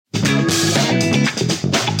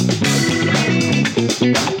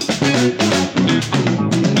And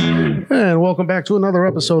welcome back to another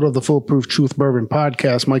episode of the Foolproof Truth Bourbon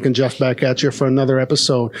Podcast. Mike and Jeff back at you for another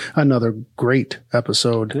episode, another great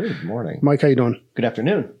episode. Good morning. Mike, how you doing? Good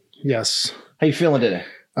afternoon. Yes. How you feeling today?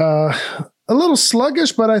 A little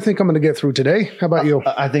sluggish, but I think I'm going to get through today. How about you?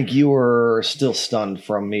 I think you were still stunned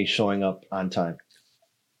from me showing up on time.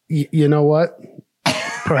 You know what?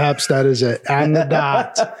 Perhaps that is it. On the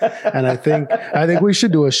dot. And I think we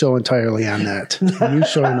should do a show entirely on that. You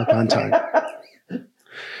showing up on time.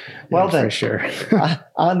 Well, yeah, then, for sure.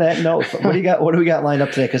 On that note, what do you got? What do we got lined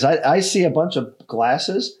up today? Because I see a bunch of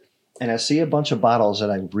glasses and I see a bunch of bottles that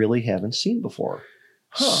I really haven't seen before.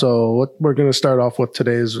 Huh. So what we're going to start off with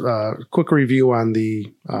today is a quick review on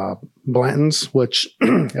the Blanton's, which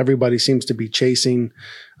everybody seems to be chasing.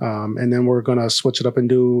 And then we're going to switch it up and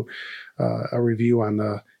do a review on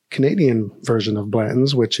the Canadian version of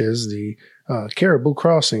Blanton's, which is the Caribou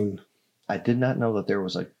Crossing. I did not know that there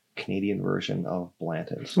was a Canadian version of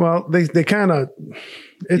Blanton's. Well, they kind of,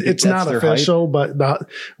 it's not official, hype? But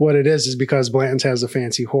what it is because Blanton's has a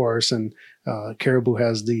fancy horse and Caribou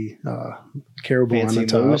has the caribou fancy on the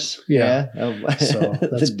top. Moose. Yeah. So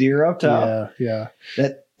the deer up top. Yeah.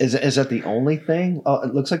 That is that the only thing? Oh,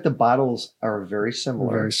 it looks like the bottles are very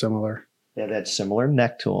similar. Very similar. Yeah, that similar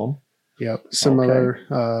neck to them. Yep.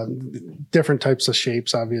 Similar, different types of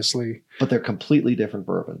shapes, obviously. But they're completely different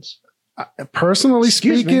bourbons. Personally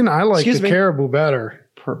speaking, I like the Caribou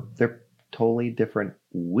better. They're totally different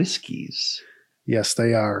whiskeys. Yes,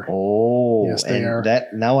 they are. Oh, yes, they are.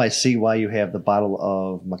 That now I see why you have the bottle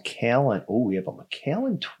of Macallan. Oh, we have a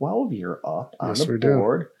Macallan 12-year up on the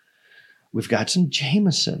board. We've got some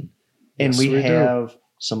Jameson, and we have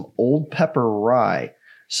some Old Pepper Rye.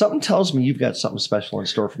 Something tells me you've got something special in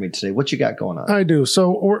store for me today. What you got going on? I do.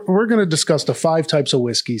 So we're going to discuss the 5 types of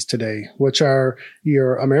whiskeys today, which are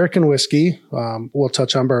your American whiskey. We'll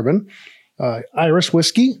touch on bourbon, Irish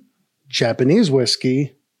whiskey, Japanese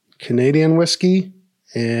whiskey, Canadian whiskey,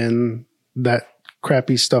 and that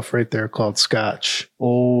crappy stuff right there called Scotch.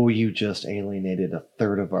 Oh, you just alienated a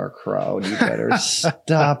third of our crowd. You better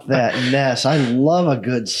stop that mess. I love a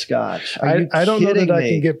good Scotch. I don't know that I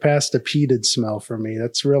can get past the peated smell for me.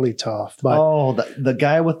 That's really tough. But the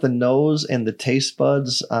guy with the nose and the taste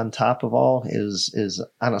buds on top of all is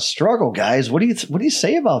on a struggle, guys. What do you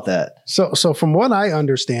say about that? So from what I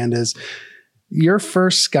understand is your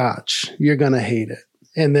first Scotch, you're going to hate it.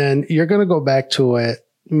 And then you're going to go back to it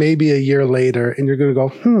maybe a year later and you're going to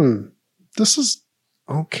go, this is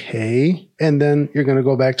okay. And then you're going to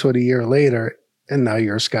go back to it a year later and now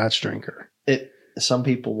you're a Scotch drinker. Some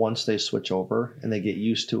people, once they switch over and they get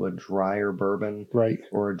used to a drier bourbon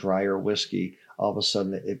or a drier whiskey, all of a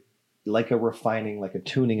sudden it like a refining, like a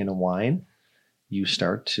tuning in a wine, you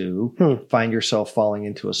start to find yourself falling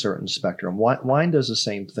into a certain spectrum. Wine does the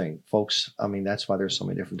same thing, folks. I mean, that's why there's so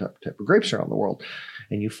many different type of grapes around the world.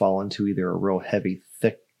 And you fall into either a real heavy,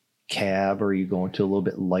 thick cab or you go into a little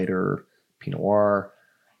bit lighter Pinot Noir,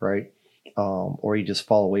 right? Or you just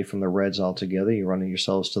fall away from the reds altogether. You run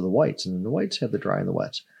yourselves to the whites, and then the whites have the dry and the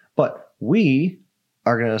wets. But we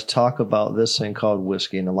are going to talk about this thing called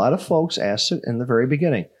whiskey. And a lot of folks asked it in the very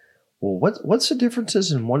beginning. Well, what's the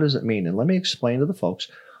differences and what does it mean? And let me explain to the folks.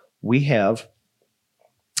 We have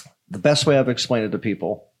the best way I've explained it to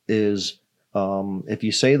people is if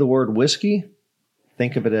you say the word whiskey,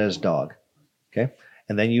 think of it as dog. Okay.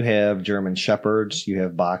 And then you have German Shepherds, you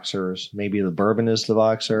have boxers. Maybe the bourbon is the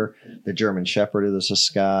boxer, the German Shepherd is the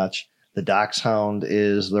Scotch, the Dachshund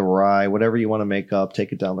is the rye, whatever you want to make up,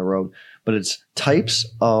 take it down the road. But it's types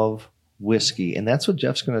of whiskey. And that's what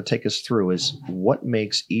Jeff's going to take us through is what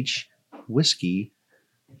makes each whiskey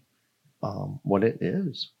what it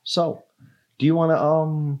is. So do you want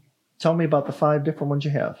to tell me about the 5 different ones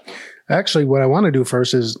you have? Actually, what I want to do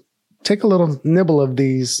first is take a little nibble of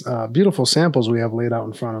these beautiful samples we have laid out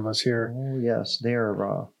in front of us here. Oh yes,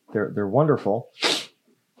 they're wonderful.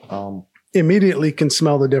 Immediately can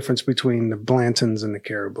smell the difference between the Blanton's and the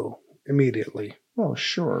Caribou. Immediately. Well,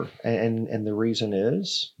 sure, and the reason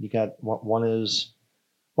is you got one is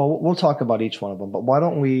we'll talk about each one of them, but why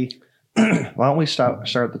don't we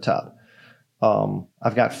start at the top?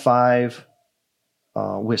 I've got 5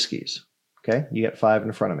 whiskeys. Okay, you got 5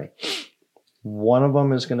 in front of me. One of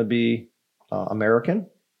them is going to be American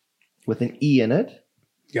with an E in it.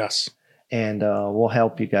 Yes. And we'll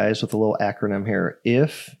help you guys with a little acronym here.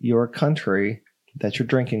 If your country that you're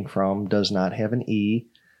drinking from does not have an E,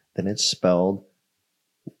 then it's spelled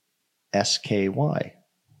SKY.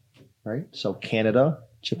 Right? So Canada,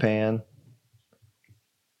 Japan,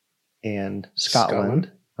 and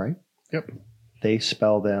Scotland. Right? Yep. They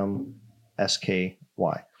spell them SKY.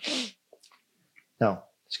 Now,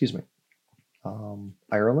 excuse me,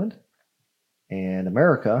 Ireland and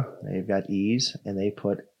America, they've got E's and they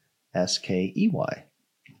put SKEY.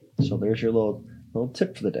 So there's your little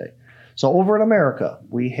tip for the day. So over in America,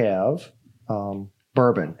 we have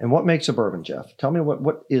bourbon. And what makes a bourbon, Jeff? Tell me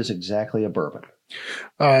what is exactly a bourbon?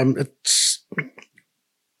 It's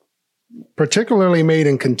particularly made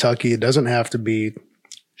in Kentucky. It doesn't have to be.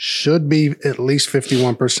 Should be at least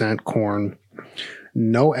 51% corn.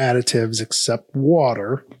 No additives except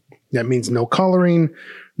water. That means no coloring,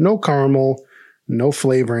 no caramel, no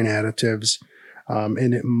flavoring additives.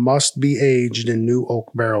 And it must be aged in new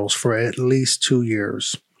oak barrels for at least 2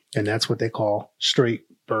 years. And that's what they call straight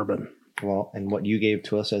bourbon. Well, and what you gave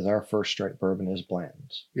to us as our first straight bourbon is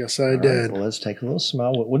Blanton's. Yes, I did. Right, well, let's take a little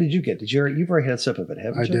smell. What did you get? You've already had a sip of it,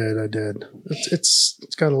 haven't you? I did. It's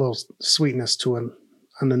got a little sweetness to it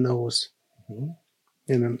on the nose. Mm-hmm.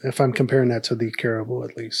 And if I'm comparing that to the Caribou,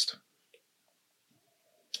 at least.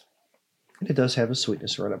 It does have a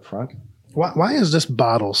sweetness right up front. Why is this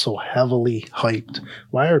bottle so heavily hyped?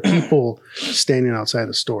 Why are people standing outside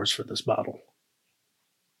of stores for this bottle?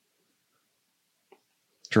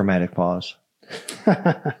 Dramatic pause.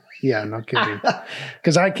 Yeah, no kidding.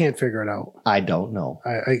 Because I can't figure it out. I don't know.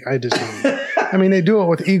 I just don't. I mean, they do it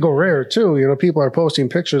with Eagle Rare too. You know, people are posting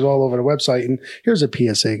pictures all over the website. And here's a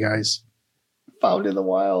PSA, guys. Found in the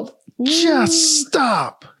wild. Just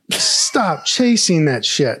stop. Stop chasing that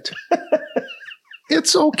shit.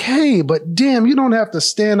 It's okay, but damn, you don't have to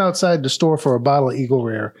stand outside the store for a bottle of Eagle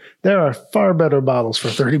Rare. There are far better bottles for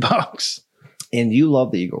 $30. And you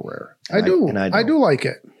love the Eagle Rare. I do. I do like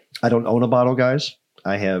it. I don't own a bottle, guys.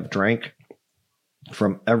 I have drank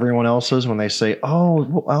from everyone else's when they say,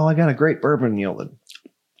 oh, I got a great bourbon. You know,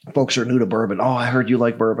 the folks are new to bourbon. Oh, I heard you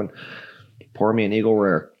like bourbon. Pour me an Eagle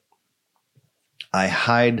Rare. I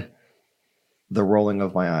hide the rolling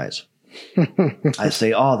of my eyes. I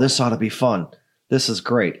say, oh, this ought to be fun. This is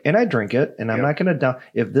great. And I drink it, and I'm not going to doubt.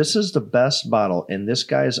 If this is the best bottle in this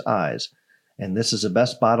guy's eyes, and this is the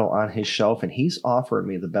best bottle on his shelf, and he's offered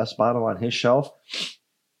me the best bottle on his shelf,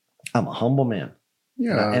 I'm a humble man.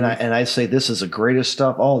 Yeah. And I say, this is the greatest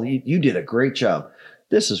stuff. Oh, you did a great job.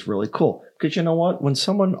 This is really cool. Because you know what? When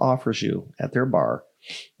someone offers you at their bar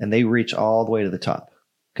and they reach all the way to the top,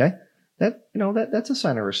 okay, that's a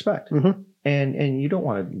sign of respect. Mm-hmm. And you don't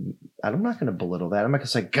want to, I'm not going to belittle that. I'm not going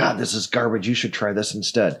to say, God, this is garbage. You should try this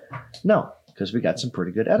instead. No, because we got some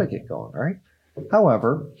pretty good etiquette going, right?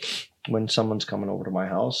 However, when someone's coming over to my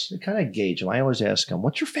house, they kind of gauge them. I always ask them,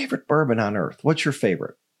 what's your favorite bourbon on earth? What's your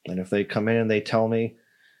favorite? And if they come in and they tell me,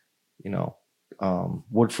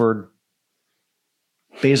 Woodford,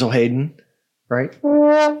 Basil Hayden, right?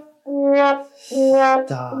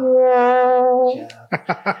 Stop.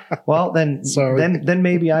 Well, then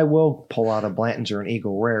maybe I will pull out a Blanton's or an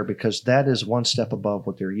Eagle Rare because that is one step above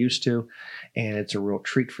what they're used to, and it's a real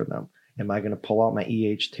treat for them. Am I going to pull out my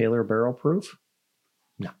E.H. Taylor Barrel Proof?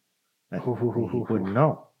 No. You wouldn't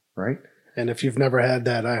know, right? And if you've never had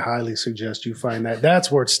that, I highly suggest you find that. That's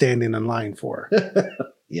worth standing in line for.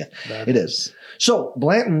 Yeah, it is. So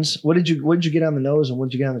Blanton's, what did you get on the nose and what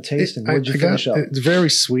did you get on the taste and what did you finish up? It's very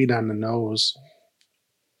sweet on the nose.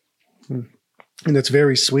 And it's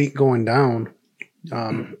very sweet going down.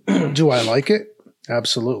 Do I like it?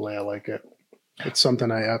 Absolutely, I like it. It's something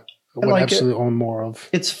I would absolutely own more of.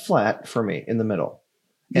 It's flat for me in the middle.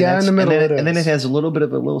 And in the middle and then it has a little bit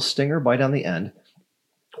of a little stinger bite on the end.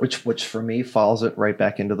 Which for me follows it right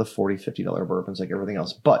back into the $40, $50 bourbons like everything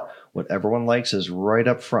else. But what everyone likes is right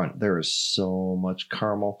up front. There is so much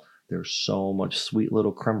caramel. There's so much sweet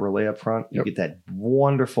little creme brulee up front. You get that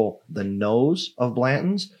wonderful, the nose of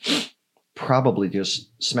Blanton's probably just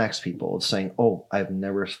smacks people. It's saying, oh, I've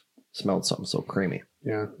never smelled something so creamy.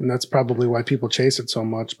 Yeah, and that's probably why people chase it so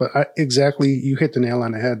much. But you hit the nail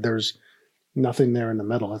on the head. There's nothing there in the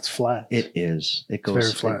middle. It's flat. It is. It goes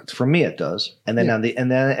very flat. For me, it does. And then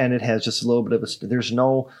and it has just a little bit of there's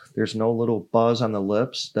no little buzz on the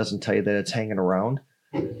lips. Doesn't tell you that it's hanging around.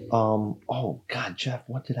 Oh God, Jeff,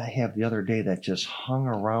 what did I have the other day that just hung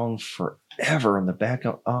around forever in the back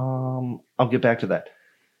of? I'll get back to that.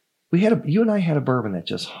 You and I had a bourbon that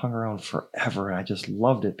just hung around forever, and I just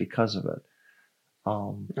loved it because of it.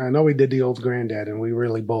 I know we did the Old Granddad, and we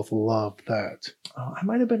really both loved that. I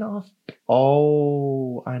might have been off.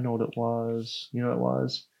 Oh, I know what it was. You know what it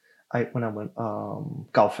was? When I went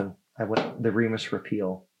golfing, I went the Remus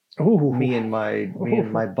Repeal. Ooh. Me and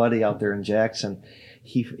my buddy out there in Jackson,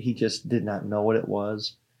 he just did not know what it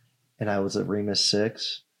was, and I was at Remus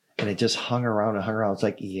 6, and it just hung around and hung around. It's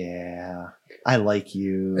like, yeah, I like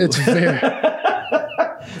you. It's very,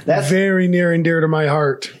 that's very near and dear to my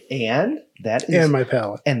heart. And That is, and my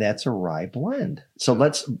palate. And that's a rye blend.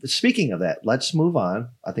 So speaking of that, let's move on.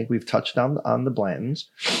 I think we've touched on the Blantons.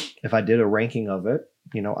 If I did a ranking of it,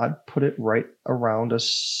 I'd put it right around a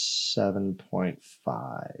 7.5.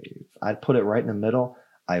 I'd put it right in the middle.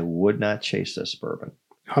 I would not chase this bourbon.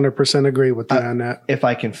 100% agree with you on that. If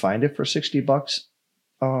I can find it for $60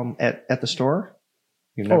 at the store,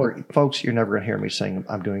 folks, you're never going to hear me saying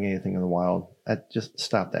I'm doing anything in the wild. Just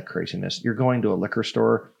stop that craziness. You're going to a liquor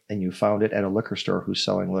store and you found it at a liquor store who's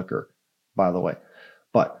selling liquor, by the way.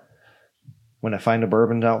 But when I find a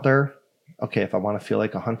bourbon out there, okay, if I want to feel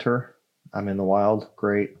like a hunter, I'm in the wild,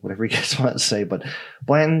 great, whatever you guys want to say. But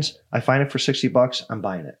Blanton's, I find it for $60, I'm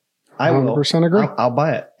buying it. I 100% agree. I'll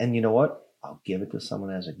buy it. And you know what? I'll give it to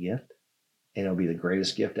someone as a gift. And it'll be the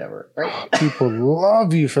greatest gift ever. Right? People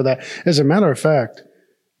love you for that. As a matter of fact,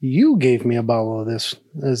 you gave me a bottle of this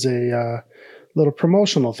as a little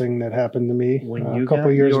promotional thing that happened to me when you a couple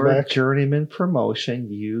of years back. Journeyman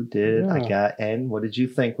promotion, you did. Yeah. And what did you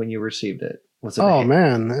think when you received it? Was it?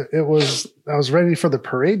 Man, it was. I was ready for the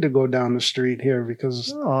parade to go down the street here because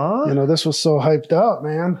this was so hyped up,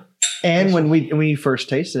 man. And when you first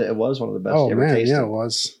tasted it, it was one of the best you ever tasted. Yeah, it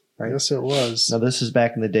was. Right? Yes, it was. Now, this is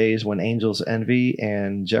back in the days when Angel's Envy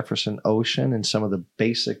and Jefferson Ocean and some of the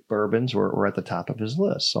basic bourbons were at the top of his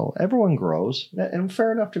list. So everyone grows, and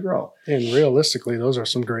fair enough to grow. And realistically, those are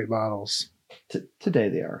some great bottles. Today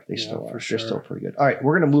they are. They still are. Sure. They're still pretty good. All right,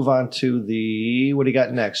 we're going to move on to what do you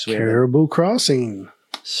got next? Caribou Crossing.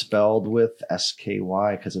 Spelled with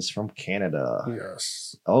SKY because it's from Canada.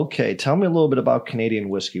 Yes. Okay, tell me a little bit about Canadian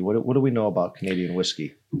whiskey. What do we know about Canadian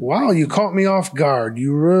whiskey? Wow, you caught me off guard.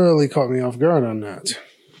 You really caught me off guard on that.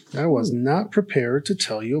 I was not prepared to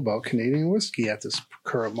tell you about Canadian whiskey at this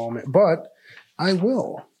current moment, but I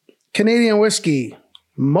will. Canadian whiskey,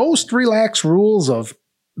 most relaxed rules of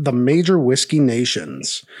the major whiskey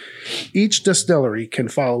nations. Each distillery can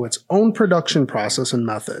follow its own production process and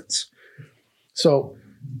methods. So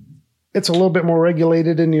it's a little bit more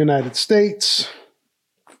regulated in the United States,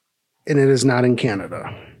 and it is not in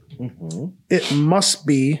Canada. Mm-hmm. It must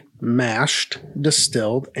be mashed,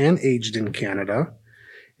 distilled, and aged in Canada.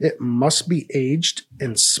 It must be aged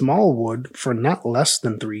in small wood for not less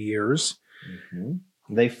than 3 years.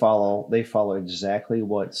 Mm-hmm. They follow exactly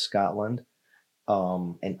what Scotland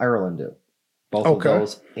and Ireland do. Both of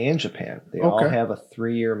those and Japan. They all have a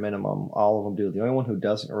 3-year minimum. All of them do. The only one who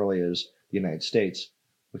doesn't really is the United States,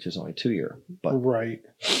 which is only 2-year. But right.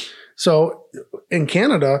 So in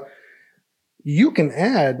Canada, you can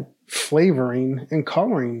add flavoring and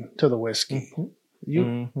coloring to the whiskey.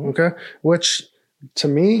 Okay, which to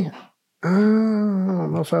me, I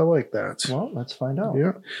don't know if I like that. Well, let's find out.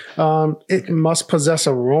 Yeah. It must possess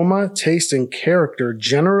aroma, taste, and character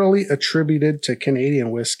generally attributed to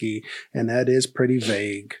Canadian whiskey, and that is pretty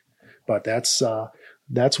vague. But that's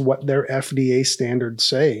what their FDA standards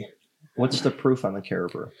say. What's the proof on the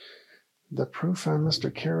Caribou? The proof on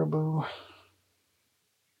Mr. Caribou,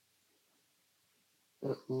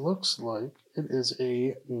 it looks like it is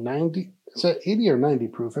a 90. Is that 80 or 90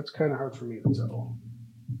 proof? It's kind of hard for me to tell.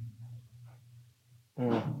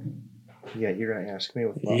 Yeah, you're going to ask me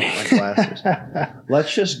with my glasses.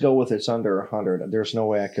 Let's just go with it's under 100. There's no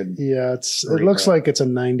way I could. Yeah, it looks like it's a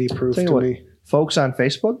 90 proof to me. Folks on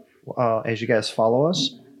Facebook, as you guys follow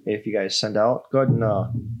us, if you guys send out, go ahead and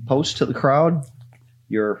post to the crowd.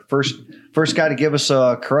 Your first guy to give us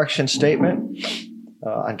a correction statement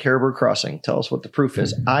on Caribou Crossing. Tell us what the proof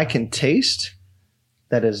is. I can taste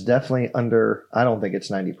that is definitely under. I don't think it's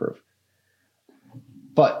 90 proof,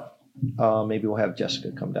 but maybe we'll have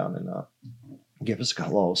Jessica come down and give us a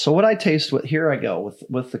hello. So what I taste with here I go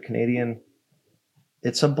with the Canadian.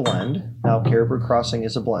 It's a blend. Now Caribou Crossing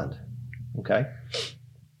is a blend. Okay,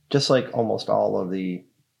 just like almost all of the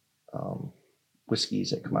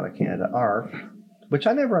whiskeys that come out of Canada are, which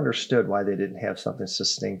I never understood why they didn't have something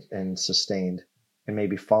sustained and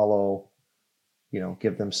maybe follow,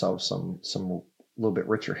 give themselves some little bit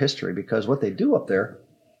richer history, because what they do up there,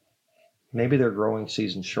 maybe their growing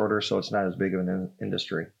season's shorter, so it's not as big of an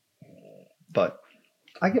industry. But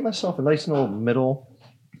I get myself a nice little middle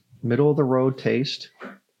of the road taste,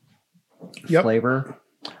 flavor.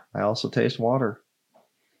 I also taste water.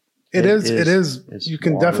 It is. You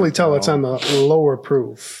can definitely tell it's on the lower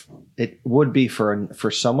proof. It would be for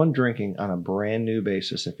someone drinking on a brand new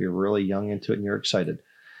basis if you're really young into it and you're excited.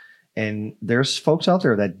 And there's folks out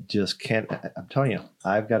there that just can't. I'm telling you,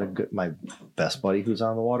 I've got my best buddy who's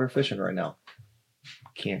on the water fishing right now.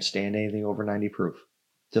 Can't stand anything over 90 proof.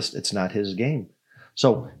 Just it's not his game.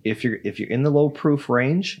 So if you're in the low proof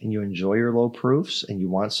range and you enjoy your low proofs and you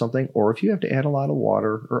want something, or if you have to add a lot of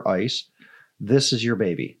water or ice, this is your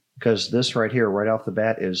baby. because this right here, right off the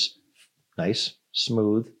bat, is nice,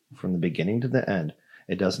 smooth from the beginning to the end.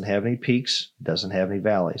 It doesn't have any peaks, doesn't have any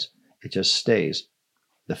valleys. It just stays.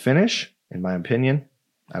 The finish, in my opinion,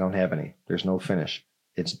 I don't have any. There's no finish.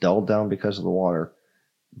 It's dulled down because of the water.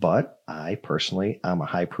 But I personally, I'm a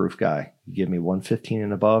high proof guy. You give me 115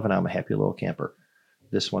 and above, and I'm a happy little camper.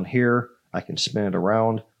 This one here, I can spin it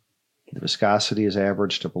around. The viscosity is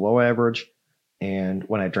average to below average. And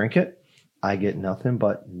when I drink it, I get nothing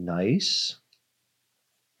but nice.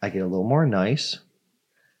 I get a little more nice.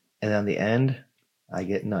 And on the end, I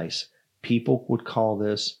get nice. People would call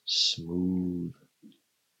this smooth.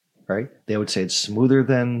 Right? They would say it's smoother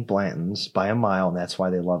than Blanton's by a mile, and that's why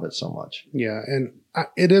they love it so much. Yeah, and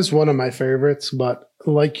it is one of my favorites, but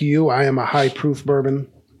like you, I am a high proof bourbon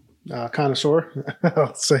connoisseur,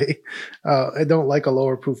 I'll say. I don't like a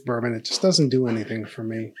lower proof bourbon. It just doesn't do anything for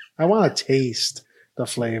me. I want to taste the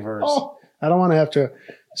flavors. Oh. I don't want to have to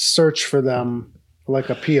search for them like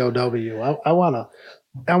a POW. I want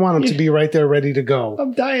them to be right there ready to go.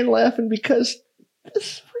 I'm dying laughing because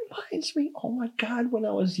this reminds me, oh my God, when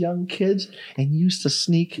I was young kids and used to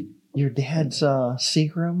sneak your dad's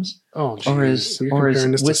Seagrams. Oh, geez. Or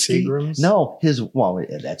his whiskey. Seagrams? No,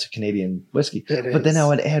 that's a Canadian whiskey. But then I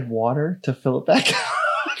would add water to fill it back up.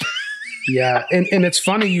 Yeah, and it's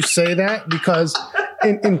funny you say that because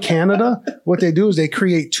in Canada, what they do is they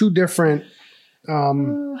create two different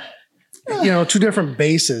two different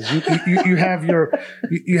bases. You have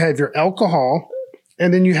your alcohol,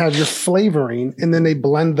 and then you have your flavoring, and then they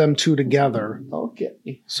blend them two together.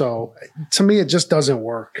 Okay. So to me, it just doesn't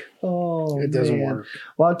work. Oh, it doesn't work.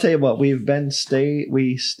 Well, I'll tell you what.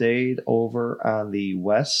 We stayed over on the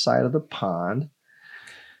west side of the pond,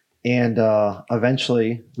 and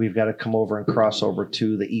eventually we've got to come over and cross over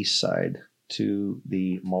to the east side to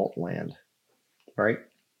the malt land, right?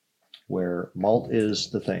 Where malt is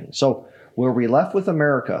the thing. So where we left with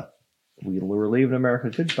America. We were leaving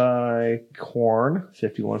America. Goodbye. Corn,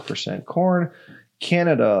 51% corn.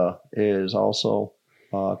 Canada is also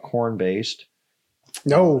corn-based.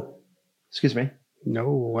 No. Excuse me?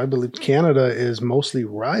 No, I believe Canada is mostly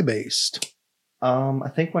rye-based. I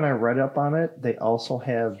think when I read up on it, they also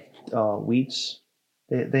have wheats.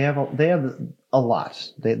 They have a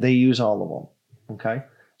lot. They use all of them. Okay?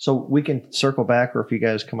 So we can circle back, or if you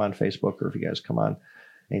guys come on Facebook, or if you guys come on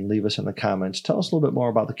and leave us in the comments. Tell us a little bit more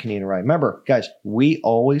about the Canadian rye. Remember, guys, we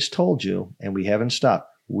always told you, and we haven't stopped.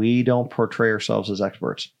 We don't portray ourselves as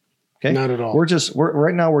experts. Okay, not at all.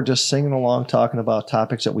 Right now we're just singing along, talking about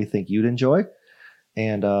topics that we think you'd enjoy,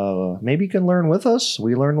 and maybe you can learn with us.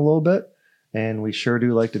 We learn a little bit, and we sure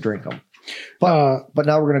do like to drink them. But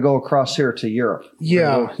now we're going to go across here to Europe.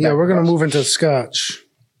 We're going to move into Scotch.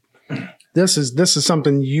 This is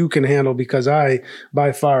something you can handle because I,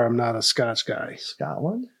 by far, am not a Scotch guy.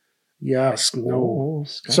 Scotland? Yes. No.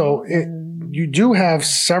 Scotland. So you do have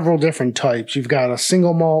several different types. You've got a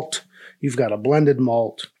single malt. You've got a blended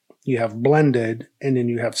malt. You have blended, and then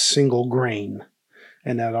you have single grain.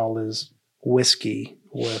 And that all is whiskey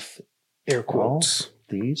with air quotes. Well,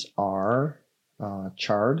 these are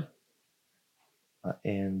charred,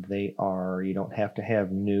 and you don't have to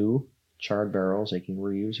have new charred barrels. They can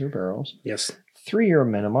reuse your barrels. Yes. 3-year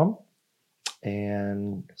minimum.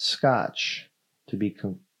 And Scotch, to be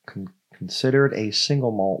considered a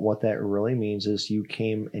single malt, what that really means is you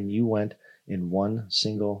came and you went in one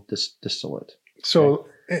single distillate. So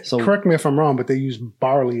correct me if I'm wrong, but they use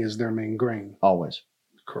barley as their main grain. Always.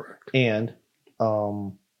 Correct. And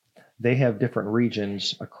they have different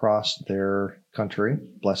regions across their country.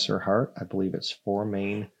 Bless their heart. I believe it's 4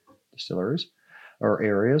 main distilleries or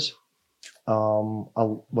areas.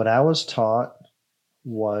 What I was taught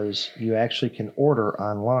was you actually can order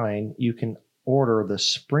online. You can order the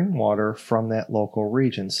spring water from that local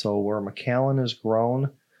region. So where Macallan is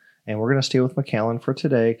grown, and we're going to stay with Macallan for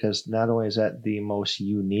today because not only is that the most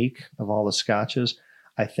unique of all the scotches,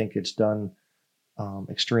 I think it's done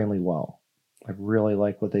extremely well. I really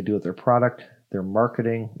like what they do with their product, their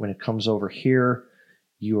marketing. When it comes over here,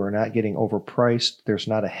 you are not getting overpriced. There's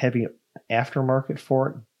not a heavy aftermarket for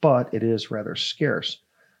it, but it is rather scarce.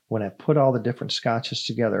 When I put all the different scotches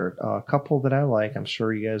together, a couple that I like, I'm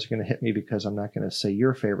sure you guys are going to hit me because I'm not going to say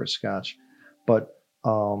your favorite scotch, but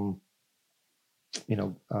Glengoyne,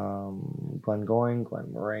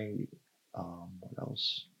 Glenmorangie, what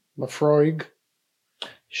else? Laphroaig.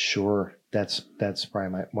 Sure, that's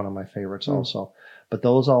probably one of my favorites also. But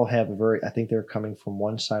those all have I think they're coming from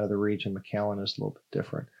one side of the region. Macallan is a little bit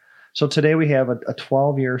different. So today we have a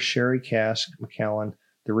 12-year sherry cask Macallan.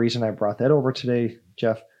 The reason I brought that over today,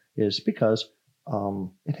 Jeff, is because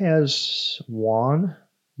it has won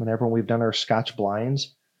whenever we've done our Scotch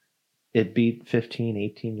blinds. it beat 15,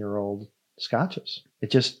 18-year-old scotches.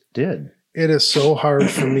 It just did. It is so hard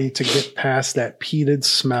for me to get past that peated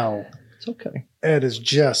smell. It's okay. It is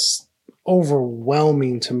just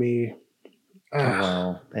overwhelming to me. Oh,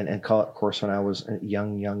 wow. And of course, when I was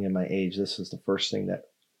young in my age, this is the first thing that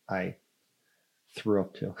I threw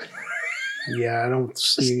up to. Yeah, I don't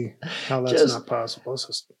see how that's not possible.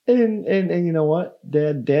 And you know what?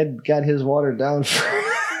 Dad got his watered down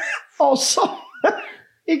also.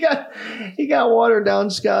 he got watered down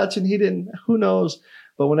scotch, and he didn't. Who knows?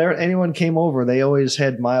 But whenever anyone came over, they always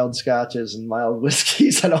had mild scotches and mild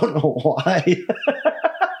whiskeys. I don't know why.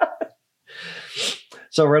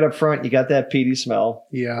 So right up front, you got that peaty smell.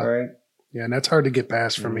 Yeah. Right. Yeah, and that's hard to get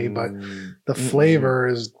past for me, but the flavor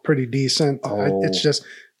is pretty decent. It's just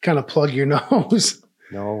kind of plug your nose.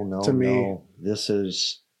 No. To me, no. This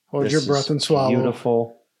is hold your breath and swallow.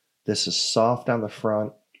 Beautiful. This is soft on the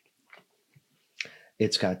front.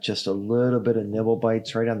 It's got just a little bit of nibble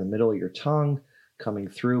bites right on the middle of your tongue coming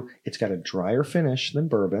through. It's got a drier finish than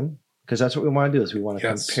bourbon, because that's what we want to do. Is we want to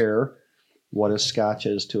compare what a scotch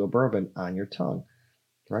is to a bourbon on your tongue,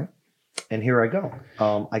 right? And here I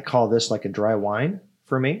go. I call this like a dry wine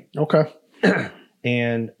for me. Okay.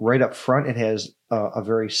 And right up front, it has a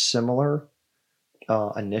very similar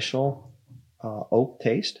initial oak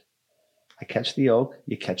taste. I catch the oak,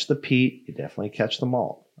 you catch the peat, you definitely catch the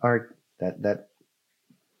malt. All right, that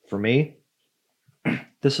for me,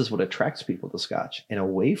 this is what attracts people to scotch and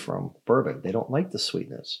away from bourbon. They don't like the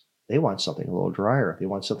sweetness. They want something a little drier. They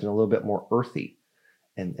want something a little bit more earthy.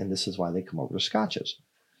 And this is why they come over to scotches.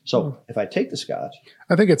 So if I take the scotch,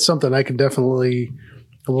 I think it's something I can definitely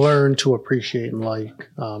learn to appreciate and like.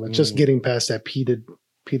 It's just getting past that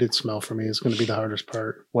peated smell for me is going to be the hardest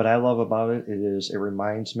part. What I love about it is it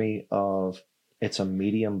reminds me of, it's a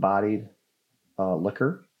medium bodied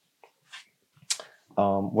liquor.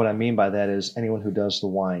 What I mean by that is anyone who does the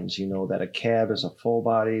wines, you know that a cab is a full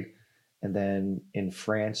bodied, and then in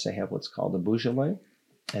France they have what's called a Beaujolais,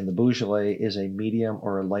 and the Beaujolais is a medium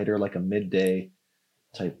or a lighter, like a midday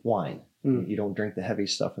type wine. You don't drink the heavy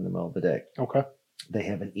stuff in the middle of the day. Okay. They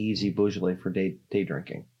have an easy Beaujolais for day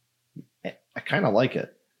drinking. I kind of like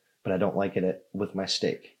it, but I don't like it with my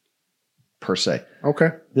steak per se. Okay.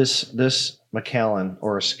 This Macallan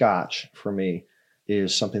or a Scotch for me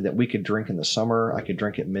is something that we could drink in the summer. I could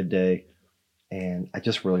drink it midday, and I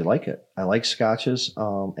just really like it. I like Scotches.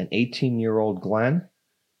 An 18-year-old Glen,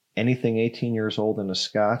 anything 18 years old in a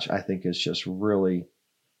Scotch, I think is just really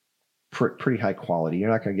pretty high quality. You're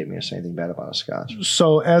not going to get me to say anything bad about a Scotch.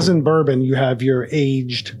 So as in bourbon, you have your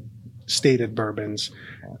aged stated bourbons.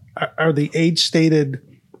 Are the age stated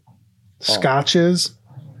scotches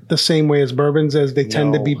the same way as bourbons, as they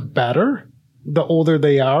tend to be better the older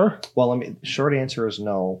they are? Well, short answer is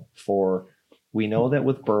no. We know that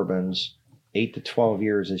with bourbons, 8 to 12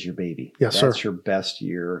 years is your baby. Yes, That's sir. your best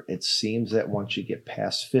year. It seems that once you get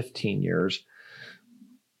past 15 years,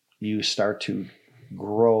 you start to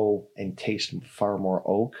grow and taste far more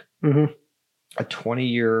oak. Mm-hmm. A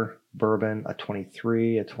 20-year bourbon, a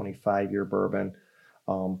 23, a 25-year bourbon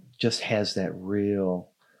just has that real,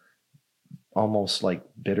 almost like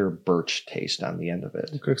bitter birch taste on the end of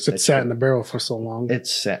it. Because it sat in the barrel for so long.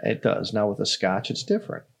 It does. Now with a Scotch, it's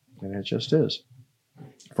different, and it just is.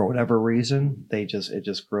 For whatever reason, it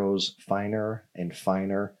just grows finer and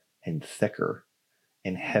finer and thicker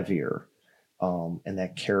and heavier, and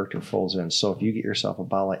that character folds in. So if you get yourself a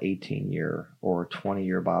bottle of 18-year or a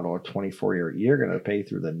 20-year bottle or 24-year, you're going to pay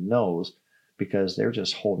through the nose because they're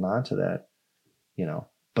just holding on to that,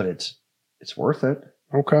 But it's worth it.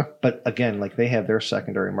 Okay. But again, like they have their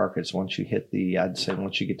secondary markets. Once you hit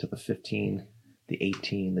once you get to the 15, the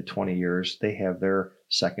 18, the 20 years, they have their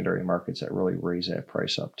secondary markets that really raise that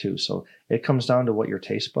price up too. So it comes down to what your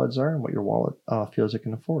taste buds are and what your wallet feels it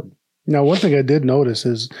can afford. Now, one thing I did notice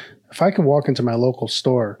is if I can walk into my local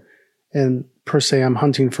store and per se I'm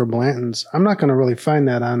hunting for Blanton's, I'm not going to really find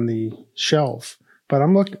that on the shelf. But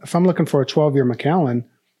if I'm looking for a 12-year Macallan,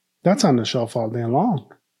 that's on the shelf all day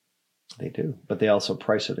long. They do, but they also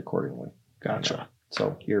price it accordingly. Gotcha.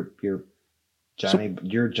 So your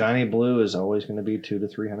Johnny Blue is always going to be $200 to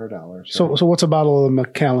 $300. Right? So what's a bottle of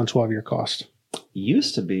Macallan 12-year cost?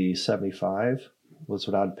 Used to be $75 was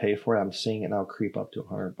what I'd pay for it. I'm seeing it now creep up to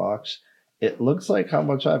 $100. It looks like how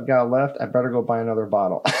much I've got left. I better go buy another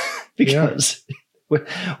bottle because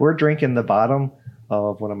we're drinking the bottom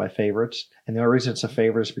of one of my favorites, and the only reason it's a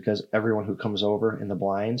favorite is because everyone who comes over in the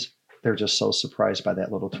blinds, they're just so surprised by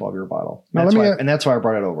that little 12-year bottle. That's why I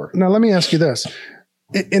brought it over. Now, let me ask you this.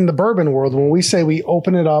 In the bourbon world, when we say we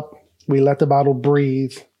open it up, we let the bottle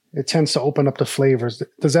breathe, it tends to open up the flavors.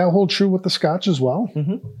 Does that hold true with the Scotch as well?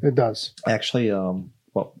 Mm-hmm. It does. Actually,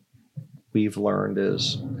 what we've learned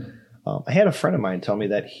is I had a friend of mine tell me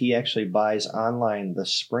that he actually buys online the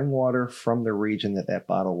spring water from the region that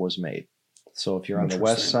bottle was made. So if you're on the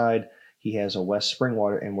west side, he has a West spring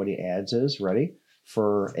water, and what he adds is, ready,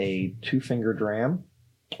 for a 2-finger dram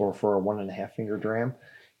or for a 1.5-finger dram,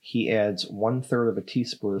 he adds 1/3 of a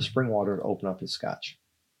teaspoon of spring water to open up his Scotch.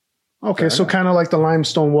 Okay, so kind of like the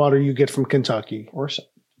limestone water you get from Kentucky. Or so,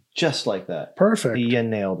 just like that. Perfect. You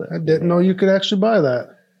nailed it. I didn't know you could actually buy that.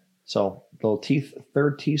 So little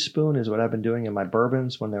 1/3 teaspoon is what I've been doing in my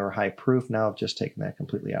bourbons when they were high proof. Now I've just taken that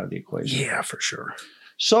completely out of the equation. Yeah, for sure.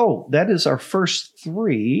 So that is our first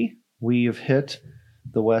 3. We've hit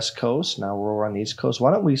the West Coast. Now we're on the East Coast.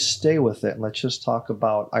 Why don't we stay with it and let's just talk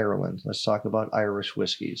about Ireland. Let's talk about Irish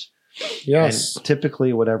whiskeys. Yes. And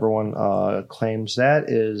typically what everyone claims that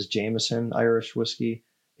is Jameson Irish whiskey.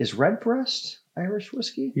 Is Redbreast Irish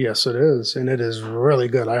whiskey? Yes, it is. And it is really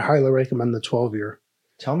good. I highly recommend the 12-year.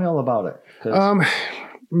 Tell me all about it.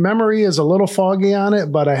 Memory is a little foggy on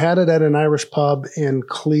it, but I had it at an Irish pub in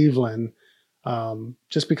Cleveland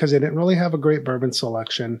just because they didn't really have a great bourbon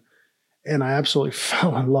selection. And I absolutely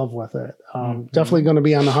fell in love with it. Definitely going to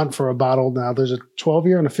be on the hunt for a bottle now. There's a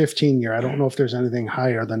 12-year and a 15-year. I don't know if there's anything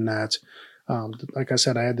higher than that. Like I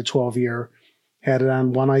said, I had the 12-year, had it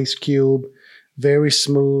on 1 ice cube, very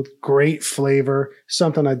smooth, great flavor,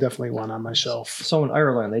 something I definitely want on my shelf. So in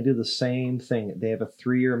Ireland, they do the same thing. They have a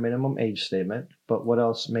 3-year minimum age statement, but what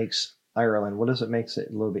else makes Ireland, what does it makes it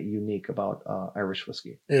a little bit unique about Irish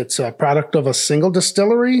whiskey? It's a product of a single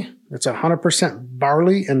distillery. It's 100%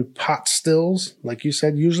 barley and pot stills. Like you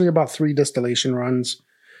said, usually about 3 distillation runs.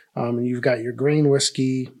 And you've got your grain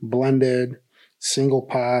whiskey, blended, single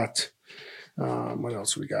pot. What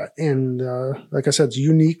else we got? And like I said, it's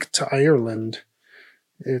unique to Ireland.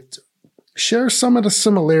 It shares some of the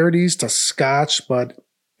similarities to Scotch, but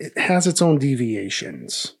it has its own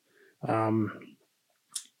deviations.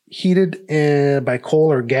 Heated by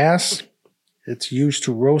coal or gas. It's used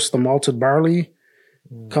to roast the malted barley.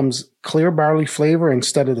 Comes clear barley flavor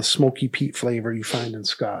instead of the smoky peat flavor you find in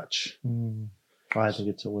Scotch. I think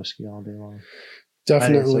it's a whiskey all day long.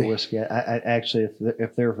 Definitely. I think it's a whiskey. I actually,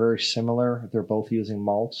 if they're very similar, if they're both using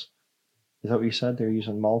malts. Is that what you said? They're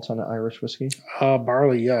using malts on an Irish whiskey?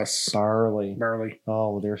 Barley, yes. Barley.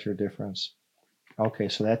 Oh, well, there's your difference. Okay,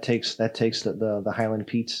 so that takes the Highland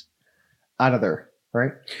peats out of there.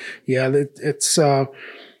 Right? Yeah, it's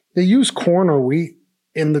they use corn or wheat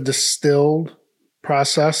in the distilled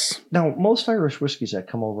process. Now, most Irish whiskeys that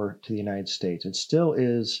come over to the United States, it still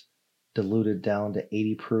is diluted down to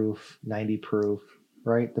 80 proof, 90 proof,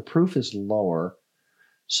 right? The proof is lower.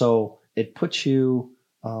 So it puts you,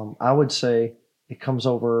 I would say it comes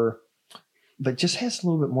over, but just has a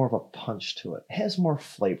little bit more of a punch to it. It has more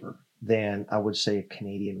flavor than, I would say, a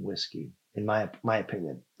Canadian whiskey. In my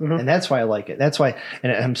opinion. And that's why I like it. That's why,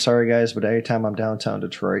 and I'm sorry guys, but every time I'm downtown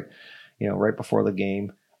Detroit, right before the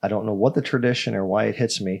game, I don't know what the tradition or why it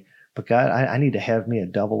hits me, but God, I need to have me a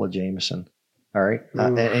double of Jameson. All right.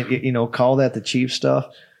 And call that the cheap stuff,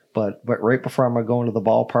 but right before I'm going to the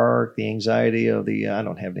ballpark, the anxiety of I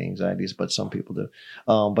don't have the anxieties, but some people do.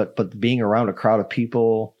 But being around a crowd of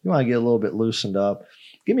people, you want to get a little bit loosened up.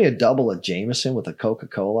 Give me a double of Jameson with a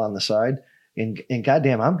Coca-Cola on the side. And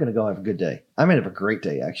goddamn, I'm going to go have a good day. I'm going to have a great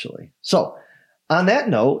day, actually. So, on that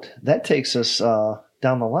note, that takes us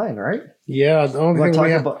down the line, right? Yeah. The only thing we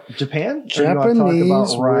talk about Japan? Japanese or you want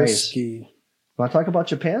to talk about whiskey. You want to talk about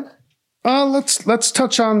Japan? Let's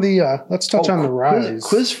touch on the on the rise.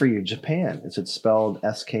 Quiz for you. Japan. Is it spelled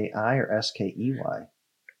S-K-I or S-K-E-Y?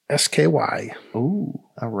 S-K-Y. Ooh,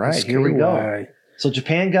 all right. S-K-Y. Here we go. So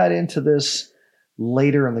Japan got into this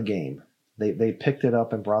later in the game. They picked it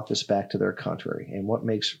up and brought this back to their country. And what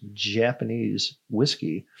makes Japanese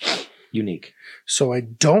whiskey unique? So I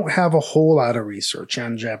don't have a whole lot of research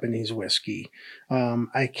on Japanese whiskey.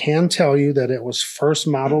 I can tell you that it was first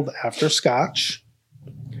modeled after Scotch,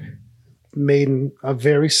 made in a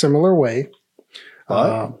very similar way.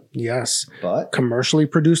 Yes. But commercially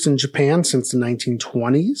produced in Japan since the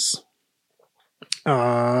 1920s.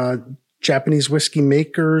 Japanese whiskey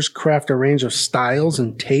makers craft a range of styles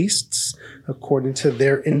and tastes according to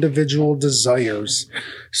their individual desires.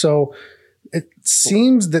 So it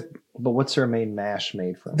seems that. But what's their main mash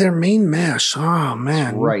made from? Their main mash. Oh,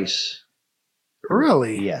 man. It's rice.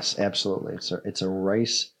 Really? Yes, absolutely. It's a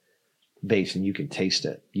rice base, and you can taste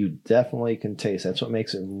it. You definitely can taste it. That's what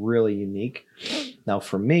makes it really unique. Now,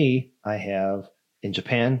 for me, I have in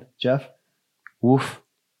Japan, Jeff,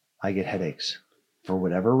 I get headaches. For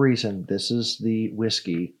whatever reason, this is the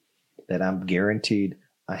whiskey that I'm guaranteed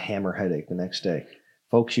a hammer headache the next day.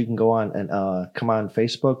 Folks, you can go on and come on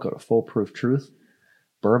Facebook, go to Foolproof Truth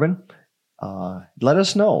Bourbon. Let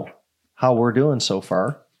us know how we're doing so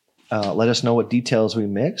far. Let us know what details we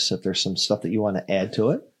mix, if there's some stuff that you want to add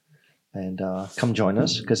to it. And come join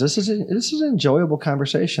us, because this is an enjoyable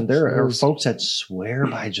conversation. There are folks that swear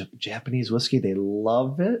by Japanese whiskey. They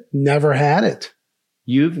love it. Never had it.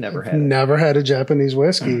 You've never had it. Never had a Japanese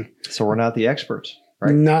whiskey. So we're not the experts,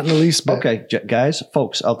 right? Not in the least bit. Okay, guys,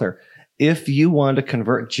 folks out there, if you want to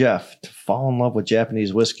convert Jeff to fall in love with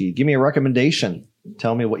Japanese whiskey, give me a recommendation.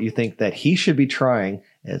 Tell me what you think that he should be trying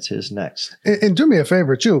as his next. And do me a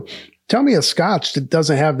favor, too. Tell me a scotch that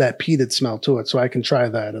doesn't have that peated smell to it so I can try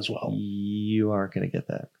that as well. You aren't going to get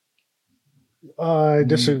that. I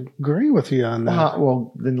disagree with you on that.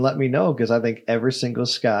 Well, then let me know, because I think every single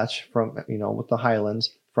scotch from, with the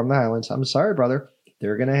Highlands, I'm sorry, brother,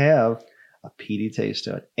 they're going to have a peaty taste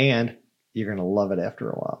to it. And you're going to love it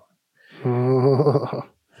after a while.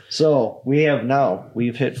 So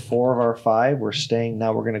we've hit 4 of our 5. We're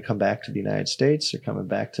going to come back to the United States. They're coming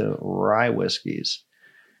back to rye whiskeys.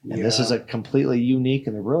 And this is a completely unique,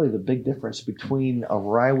 and really the big difference between a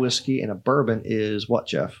rye whiskey and a bourbon is what,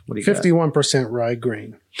 Jeff? What do you 51% rye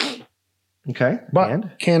grain. Okay.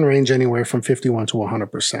 But can range anywhere from 51 to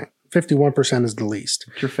 100%. 51% is the least.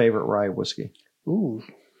 What's your favorite rye whiskey? Ooh,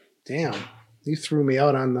 damn. You threw me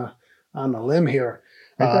out on the limb here.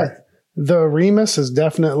 Okay. The Remus is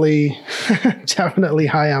definitely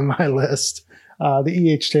high on my list. The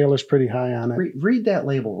E.H. Taylor's pretty high on it. Read that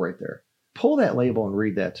label right there. Pull that label and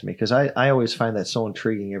read that to me, because I always find that so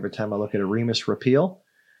intriguing every time I look at a Remus Repeal.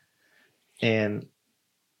 And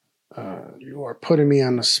you are putting me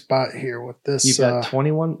on the spot here with this. You've got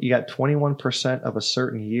 21. You got 21% of a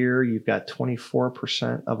certain year. You've got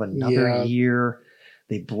 24% of another year.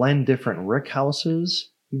 They blend different rick houses.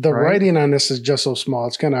 The writing on this is just so small.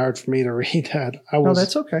 It's kind of hard for me to read that. No,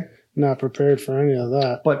 that's okay. Not prepared for any of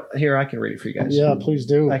that. But here, I can read it for you guys. Yeah, please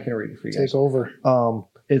do. I can read it for you guys. Take over.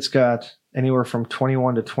 It's got anywhere from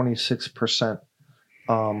 21 to 26%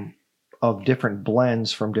 of different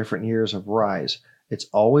blends from different years of rye. It's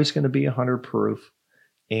always going to be 100 proof,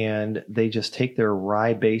 and they just take their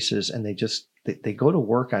rye bases and they go to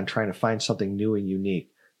work on trying to find something new and unique.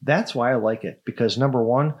 That's why I like it, because number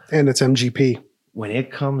one, and it's MGP. When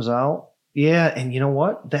it comes out, yeah, and you know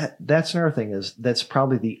what? That's another thing, is that's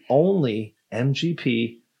probably the only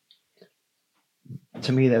MGP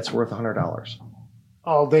to me that's worth $100.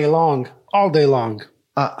 All day long. All day long.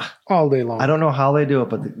 All day long. I don't know how they do it,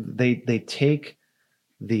 but they take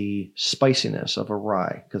the spiciness of a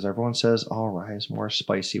rye, because everyone says, rye is more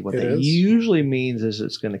spicy. What that usually means is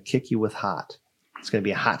it's going to kick you with hot. It's going to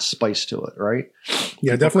be a hot spice to it, right?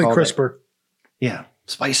 Yeah, definitely crisper. Yeah,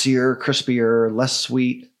 spicier, crispier, less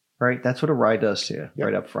sweet, right? That's what a rye does to you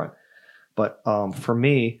right up front. But for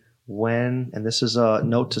me, and this is a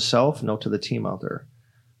note to self, note to the team out there,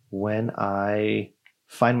 when I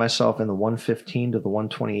find myself in the 115 to the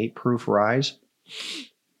 128 proof rye,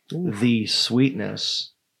 the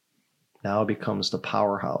sweetness now becomes the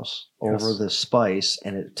powerhouse over the spice,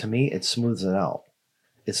 and to me, it smooths it out.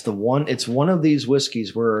 It's one of these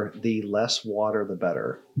whiskeys where the less water, the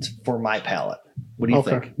better for my palate. What do you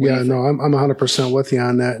think? I'm 100% with you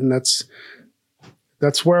on that. And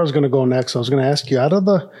that's where I was going to go next. I was going to ask you, out of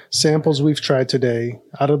the samples we've tried today,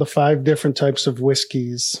 out of the 5 different types of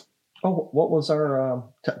whiskeys. Oh, what was our,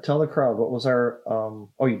 tell the crowd, what was our,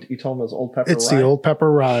 you told them it was Old Pepper Rye? It's the Old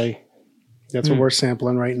Pepper Rye. That's what we're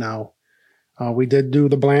sampling right now. We did do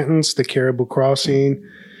the Blantons, the Caribou Crossing.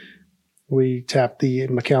 We tapped the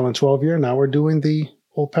Macallan 12 year. Now we're doing the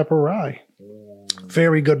Old Pepper Rye.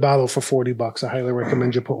 Very good bottle for $40. I highly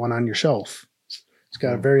recommend you put one on your shelf. It's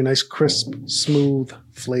got a very nice, crisp, smooth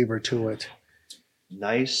flavor to it.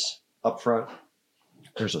 Nice up front.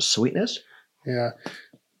 There's a sweetness. Yeah,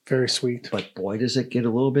 very sweet. But boy, does it get a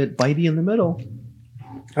little bit bitey in the middle.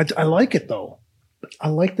 I like it, though. I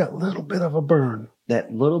like that little bit of a burn.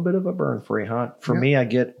 That little bit of a burn for you, huh? For me, I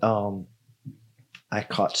get... I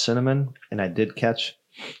caught cinnamon, and I did catch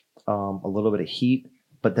a little bit of heat,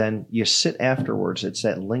 but then you sit afterwards. It's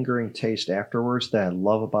that lingering taste afterwards that I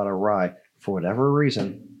love about a rye. For whatever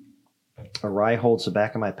reason, a rye holds the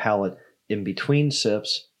back of my palate. In between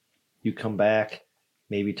sips, you come back,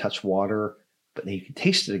 maybe touch water, but then you can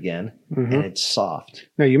taste it again, and it's soft.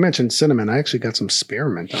 Now, you mentioned cinnamon. I actually got some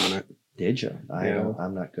spearmint on it. Did you?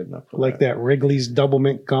 I'm not good enough for like that Wrigley's double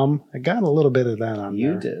mint gum. I got a little bit of that on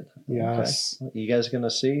there. You did. Yes. Okay. You guys going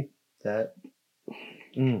to see that?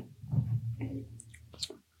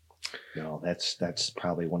 No, that's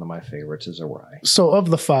probably one of my favorites is a rye. So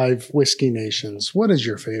of the 5 whiskey nations, what is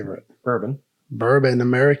your favorite? Bourbon. Bourbon,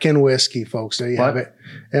 American whiskey, folks. There you have it.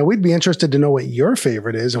 And we'd be interested to know what your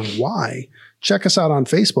favorite is and why. Check us out on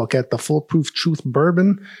Facebook at the Foolproof Truth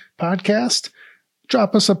Bourbon Podcast.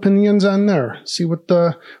 Drop us opinions on there. See what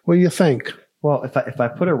you think. Well, if I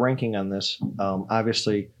put a ranking on this,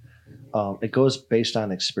 obviously it goes based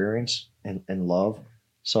on experience and love.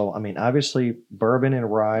 So, I mean, obviously bourbon and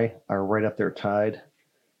rye are right up there tied.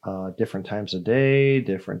 Different times of day,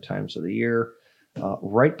 different times of the year.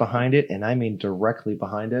 Right behind it, and I mean directly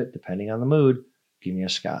behind it, depending on the mood, give me a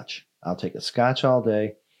scotch. I'll take a scotch all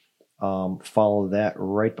day. Follow that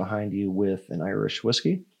right behind you with an Irish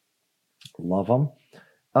whiskey. Love them.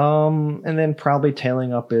 And then probably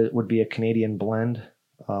tailing up it would be a Canadian blend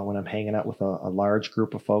when I'm hanging out with a large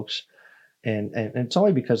group of folks. And it's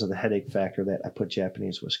only because of the headache factor that I put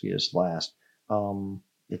Japanese whiskey as last.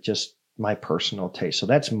 It just my personal taste. So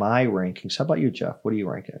that's my rankings. How about you, Jeff? What do you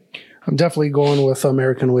rank it? I'm definitely going with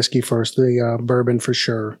American whiskey first, the bourbon for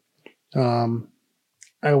sure.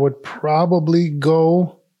 I would probably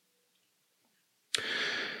go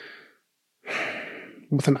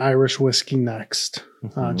with an Irish whiskey next,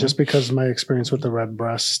 just because of my experience with the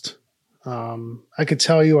Redbreast. I could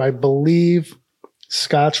tell you, I believe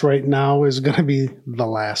Scotch right now is going to be the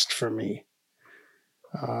last for me.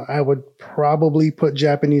 I would probably put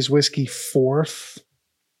Japanese whiskey fourth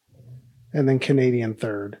and then Canadian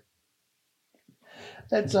third.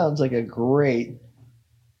 That sounds like a great...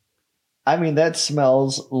 I mean, that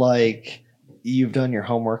smells like you've done your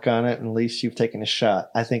homework on it and at least you've taken a shot.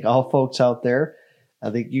 I think all folks out there,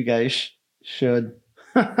 I think you guys should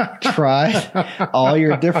try all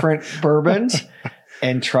your different bourbons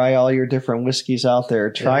and try all your different whiskeys out there.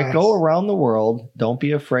 Go around the world. Don't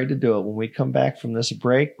be afraid to do it. When we come back from this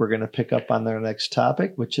break, we're going to pick up on their next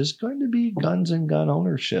topic, which is going to be guns and gun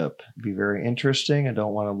ownership. It'll be very interesting. I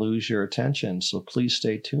don't want to lose your attention. So please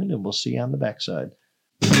stay tuned and we'll see you on the backside.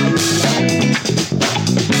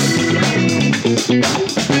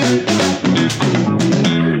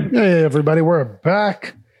 Hey, everybody. We're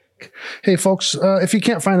back. Hey, folks, if you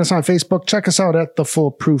can't find us on Facebook, check us out at the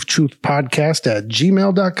Foolproof Truth Podcast at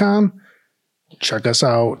gmail.com. Check us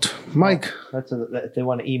out. Mike. If they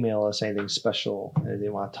want to email us anything special, they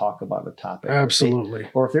want to talk about a topic. Absolutely.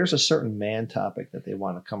 Or if there's a certain man topic that they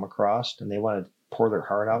want to come across and they want to pour their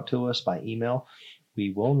heart out to us by email,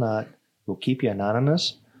 we'll keep you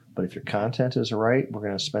anonymous. But if your content is right, we're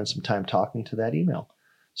going to spend some time talking to that email.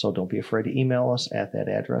 So don't be afraid to email us at that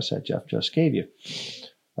address that Jeff just gave you.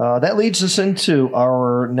 That leads us into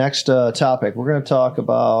our next topic. We're going to talk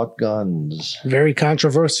about guns. Very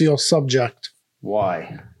controversial subject.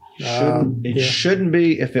 Why? Shouldn't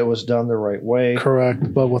be if it was done the right way.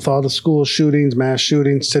 Correct. But with all the school shootings, mass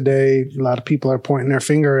shootings today, a lot of people are pointing their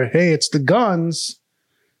finger at, hey, it's the guns.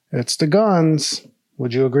 It's the guns.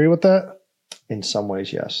 Would you agree with that? In some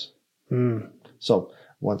ways, yes. So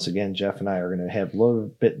once again, Jeff and I are going to have a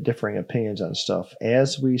little bit differing opinions on stuff.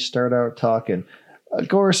 As we start out talking, of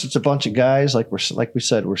course, it's a bunch of guys, like we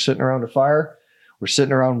said, we're sitting around a fire. We're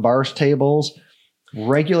sitting around bar tables.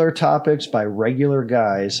 Regular topics by regular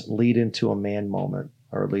guys lead into a man moment,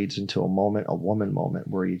 or leads into a woman moment,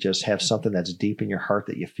 where you just have something that's deep in your heart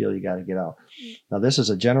that you feel you got to get out. Now, this is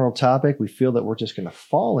a general topic. We feel that we're just going to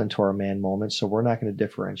fall into our man moment, so we're not going to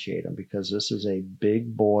differentiate them because this is a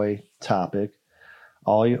big boy topic.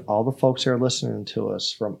 All the folks that are listening to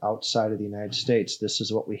us from outside of the United States, this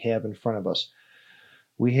is what we have in front of us.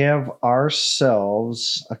 We have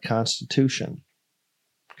ourselves a Constitution.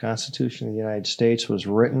 The Constitution of the United States was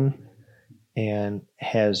written and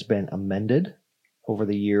has been amended over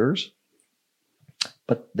the years.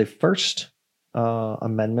 But the first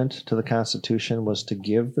amendment to the Constitution was to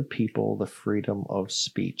give the people the freedom of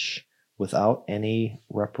speech without any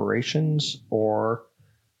reparations or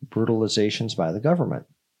brutalizations by the government.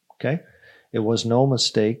 Okay? It was no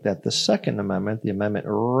mistake that the Second Amendment, the amendment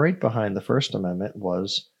right behind the First Amendment,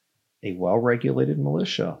 was a well-regulated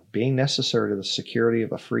militia being necessary to the security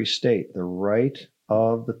of a free state. The right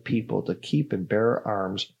of the people to keep and bear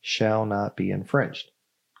arms shall not be infringed.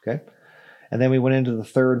 Okay? And then we went into the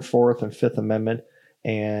Third, Fourth, and Fifth Amendment,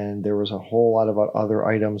 and there was a whole lot of other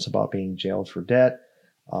items about being jailed for debt,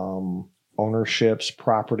 ownerships,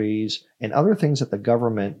 properties, and other things that the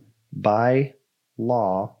government, by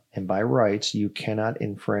law and by rights, you cannot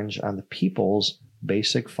infringe on the people's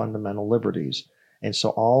basic fundamental liberties. And so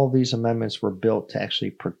all of these amendments were built to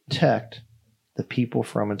actually protect the people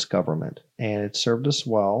from its government. And it served us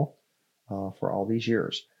well for all these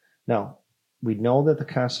years. Now, we know that the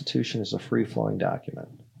Constitution is a free-flowing document,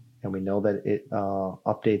 and we know that it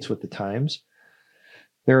updates with the times.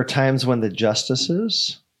 There are times when the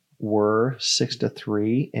justices were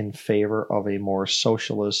 6-3 in favor of a more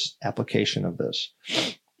socialist application of this.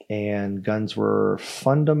 And guns were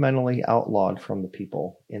fundamentally outlawed from the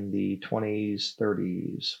people in the 20s,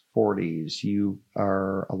 30s, 40s. You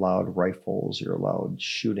are allowed rifles, you're allowed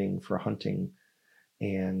shooting for hunting,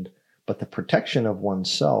 but the protection of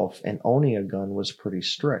oneself and owning a gun was pretty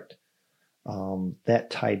strict. That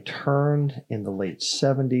tide turned in the late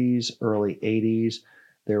 70s, early 80s.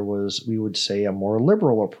 There was, we would say, a more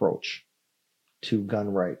liberal approach to gun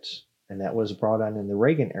rights. And that was brought on in the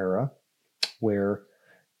Reagan era, where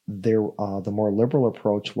the more liberal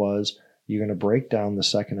approach was you're going to break down the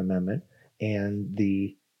Second Amendment, and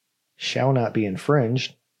the shall not be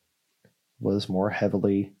infringed was more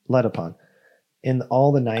heavily led upon. In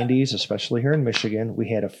all the 90s, especially here in Michigan, we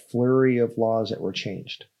had a flurry of laws that were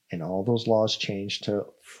changed. And all those laws changed to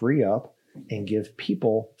free up and give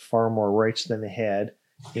people far more rights than they had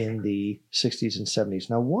in the 60s and 70s.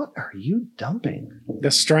 Now, what are you dumping? The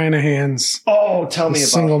Stranahan's. Oh, tell me about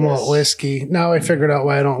single this. malt whiskey. Now I figured out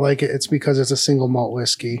why I don't like it. It's because it's a single malt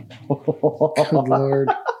whiskey. Good Lord.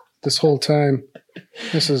 This whole time.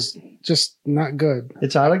 This is just not good.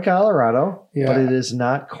 It's out of Colorado, but it is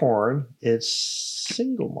not corn. It's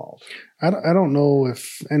single malt. I don't know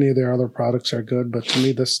if any of their other products are good, but to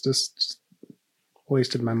me, this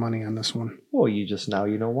wasted my money on this one. Well, now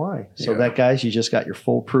you know why. So that, guys, you just got your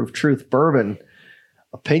foolproof truth bourbon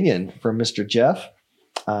opinion from Mr. Jeff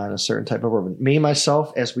on a certain type of bourbon. Me,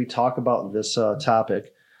 myself, as we talk about this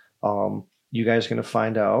topic, you guys are going to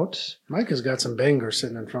find out. Mike has got some bangers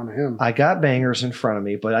sitting in front of him. I got bangers in front of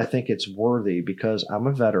me, but I think it's worthy because I'm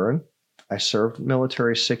a veteran. I served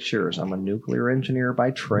military 6 years. I'm a nuclear engineer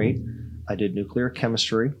by trade. I did nuclear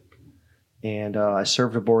chemistry. And I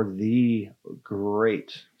served aboard the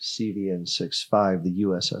great CVN-65, the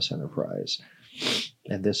USS Enterprise.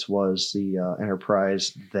 And this was the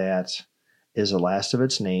Enterprise that is the last of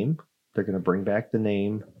its name. They're going to bring back the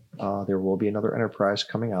name. There will be another Enterprise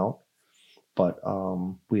coming out. But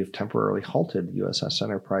we have temporarily halted the USS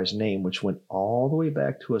Enterprise name, which went all the way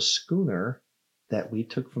back to a schooner that we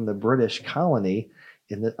took from the British colony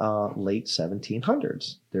in the late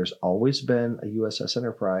 1700s. There's always been a USS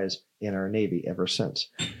Enterprise in our Navy ever since.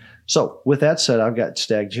 So with that said, I've got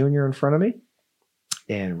Stag Jr. in front of me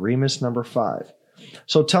and Remus number 5.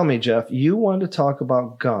 So tell me, Jeff, you wanted to talk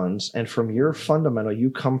about guns, and from your fundamental,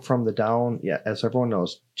 you come from the down, as everyone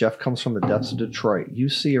knows, Jeff comes from the depths of Detroit. You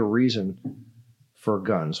see a reason for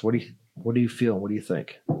guns. What do you feel? What do you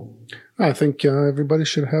think? I think everybody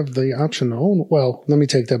should have the option to own. Well, let me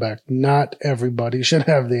take that back. Not everybody should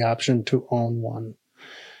have the option to own one.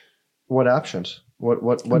 What options? What?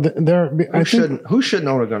 Who shouldn't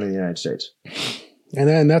own a gun in the United States? And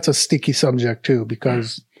then that's a sticky subject too,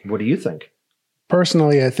 because. What do you think?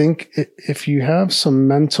 Personally, I think if you have some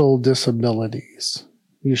mental disabilities,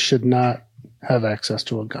 you should not have access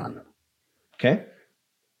to a gun. Okay.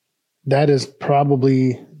 That is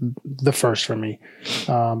probably the first for me,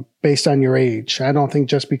 based on your age. I don't think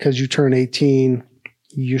just because you turn 18,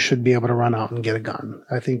 you should be able to run out and get a gun.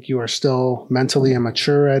 I think you are still mentally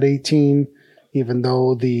immature at 18, even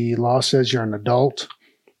though the law says you're an adult.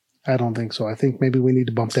 I don't think so. I think maybe we need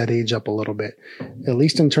to bump that age up a little bit, at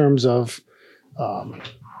least in terms of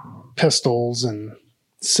pistols and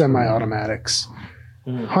semi-automatics.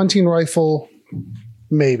 Hunting rifle,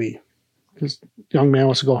 maybe. This young man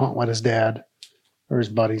wants to go hunt with his dad or his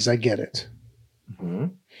buddies. I get it. Mm-hmm.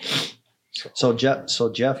 So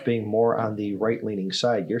Jeff, being more on the right-leaning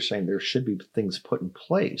side, you're saying there should be things put in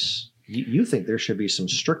place. You think there should be some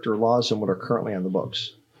stricter laws than what are currently on the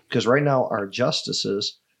books. Because right now our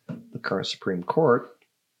justices, the current Supreme Court,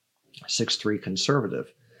 6-3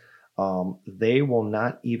 conservative, they will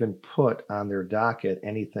not even put on their docket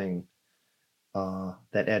anything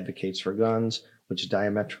that advocates for guns, which is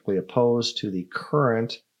diametrically opposed to the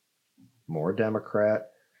current, more Democrat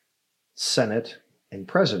Senate and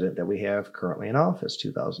president that we have currently in office,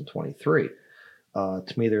 2023.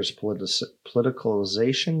 To me, there's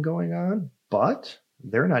politicalization going on, but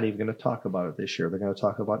they're not even going to talk about it this year. They're going to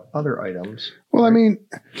talk about other items. Well, right? I mean,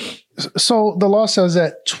 so the law says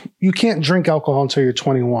that you can't drink alcohol until you're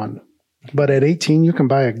 21, but at 18, you can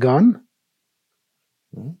buy a gun?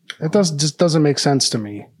 It just doesn't make sense to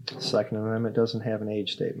me. The Second Amendment doesn't have an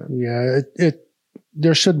age statement. Yeah,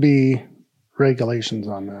 there should be regulations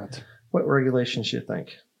on that. What regulations do you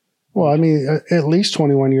think? Well, I mean, at least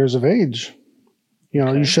 21 years of age. You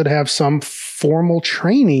know, You should have some formal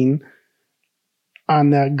training on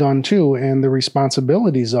that gun too, and the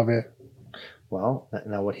responsibilities of it. Well,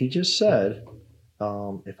 now what he just said,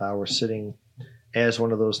 if I were sitting as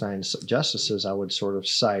one of those 9 justices, I would sort of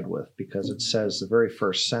side with, because it says the very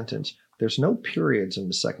first sentence, there's no periods in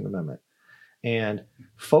the Second Amendment. And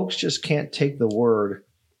folks just can't take the word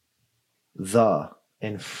the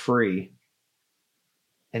and free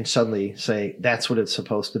and suddenly say that's what it's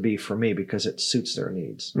supposed to be for me because it suits their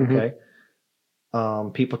needs. Okay.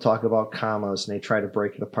 People talk about commas and they try to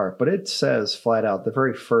break it apart, but it says flat out the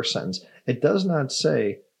very first sentence. It does not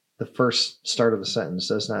say, the first start of the sentence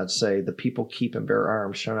does not say the people keep and bear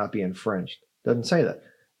arms shall not be infringed. It doesn't say that.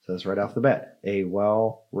 It says right off the bat, a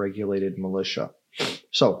well-regulated militia.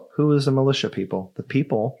 So who is the militia, people? The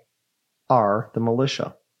people are the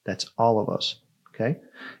militia. That's all of us. Okay.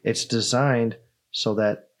 It's designed so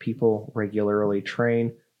that people regularly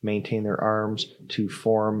train, maintain their arms to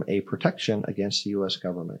form a protection against the U.S.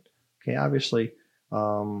 government. Okay, obviously,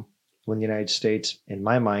 when the United States, in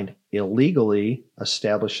my mind, illegally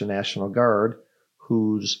established a National Guard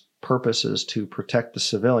whose purpose is to protect the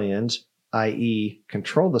civilians, i.e.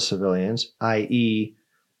 control the civilians, i.e.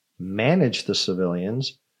 manage the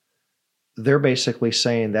civilians, they're basically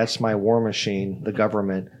saying that's my war machine, the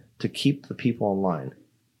government, to keep the people in line.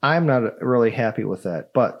 I'm not really happy with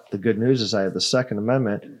that. But the good news is I have the Second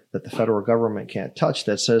Amendment that the federal government can't touch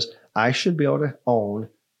that says I should be able to own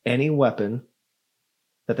any weapon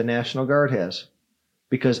that the National Guard has.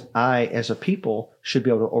 Because I, as a people, should be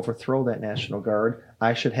able to overthrow that National Guard.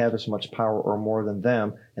 I should have as much power or more than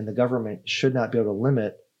them. And the government should not be able to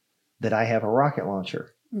limit that I have a rocket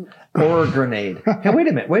launcher or a grenade. Hey, wait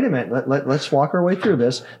a minute. Let's walk our way through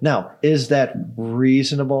this. Now, is that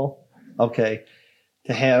reasonable? Okay.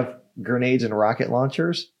 To have grenades and rocket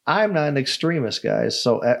launchers? I'm not an extremist, guys.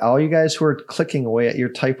 So all you guys who are clicking away at your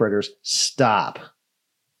typewriters, stop.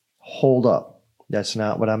 Hold up. That's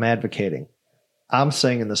not what I'm advocating. I'm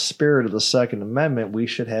saying in the spirit of the Second Amendment, we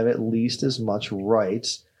should have at least as much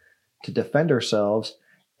rights to defend ourselves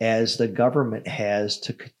as the government has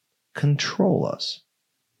to control us.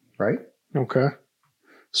 Right? Okay.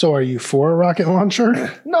 So are you for a rocket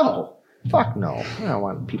launcher? No. Fuck no. I don't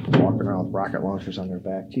want people walking around with rocket launchers on their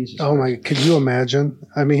back. Jesus. Oh my, could you imagine?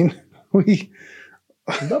 I mean, we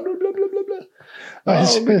blah, blah, blah, blah, blah, blah. I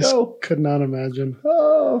just could not imagine.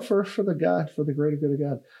 Oh, for the greater good of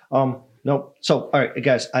God. No. So, all right,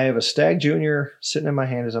 guys, I have a Stag Junior sitting in my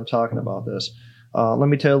hand as I'm talking about this. Let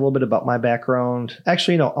me tell you a little bit about my background.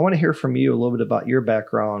 Actually, no, I want to hear from you a little bit about your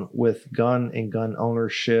background with gun and gun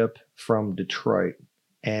ownership from Detroit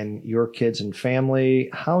and your kids and family,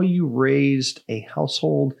 how you raised a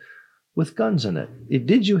household with guns in it.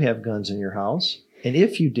 Did you have guns in your house? And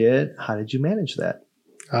if you did, how did you manage that?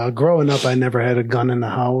 Growing up, I never had a gun in the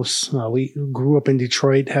house. We grew up in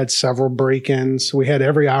Detroit, had several break-ins. We had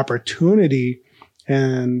every opportunity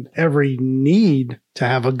and every need to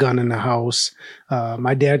have a gun in the house.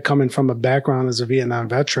 My dad, coming from a background as a Vietnam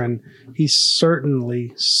veteran, he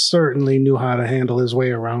certainly knew how to handle his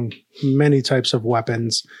way around many types of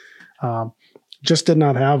weapons. Just did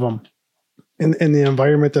not have them. In the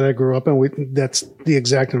environment that I grew up in, that's the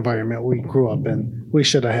exact environment we grew up in. We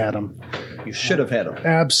should have had them. You should have had them.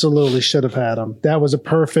 Absolutely should have had them. That was a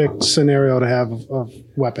perfect scenario to have of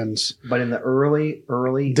weapons. But in the early,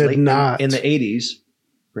 did not in the 80s,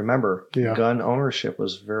 remember, gun ownership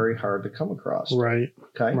was very hard to come across. Right.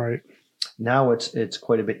 Okay. Right. Now it's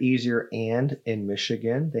quite a bit easier. And in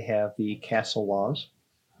Michigan, they have the Castle laws.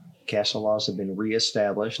 Castle laws have been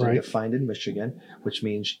reestablished and defined in Michigan, which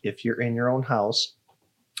means if you're in your own house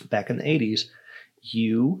back in the 80s,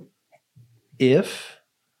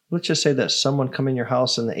 let's just say this, someone come in your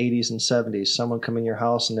house in the 80s and 70s, someone come in your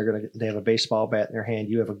house and they have a baseball bat in their hand,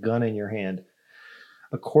 you have a gun in your hand.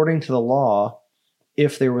 According to the law,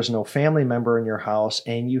 if there was no family member in your house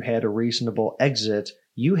and you had a reasonable exit,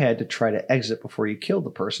 you had to try to exit before you killed the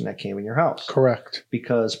person that came in your house. Correct.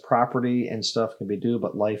 Because property and stuff can be due,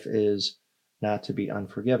 but life is not to be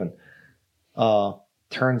unforgiven.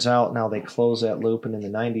 Turns out now they close that loop, and in the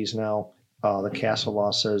 90s now, the Castle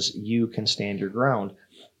law says you can stand your ground.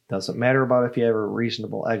 Doesn't matter about if you have a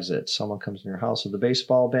reasonable exit. Someone comes in your house with a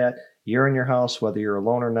baseball bat, you're in your house, whether you're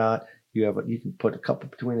alone or not, you can put a couple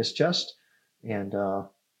between his chest, and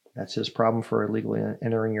that's his problem for illegally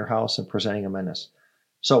entering your house and presenting a menace.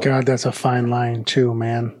 So, God, that's a fine line too,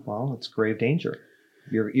 man. Well, it's grave danger.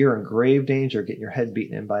 You're in grave danger getting your head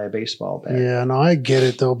beaten in by a baseball bat. Yeah, no, I get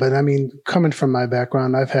it though. But I mean, coming from my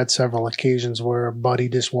background, I've had several occasions where a buddy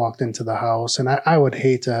just walked into the house, and I would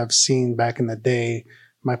hate to have seen back in the day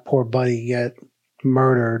my poor buddy get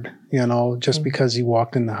murdered, just because he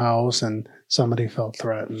walked in the house and somebody felt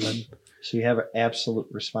threatened. And, so you have an absolute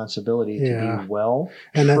responsibility to be well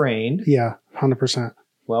trained. 100%.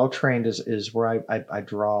 Well trained is where I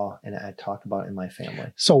draw and I talk about in my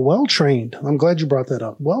family. So well trained. I'm glad you brought that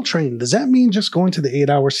up. Well trained. Does that mean just going to the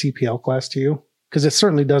 8-hour CPL class to you? Because it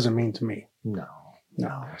certainly doesn't mean to me. No.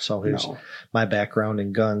 So here's my background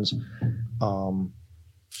in guns.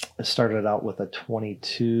 I started out with a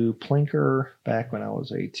 22 Plinker back when I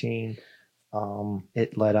was 18.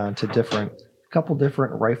 It led on to a couple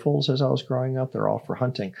different rifles as I was growing up. They're all for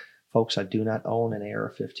hunting. Folks, I do not own an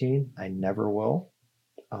AR-15. I never will.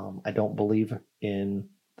 I don't believe in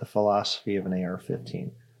the philosophy of an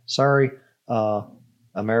AR-15. Sorry,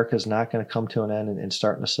 America's not going to come to an end and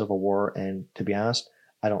start in a civil war. And to be honest,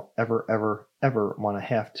 I don't ever want to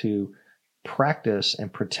have to practice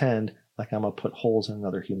and pretend like I'm going to put holes in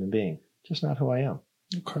another human being. Just not who I am.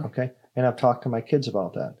 Okay. And I've talked to my kids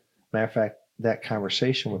about that. Matter of fact, that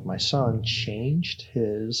conversation with my son changed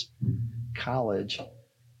his college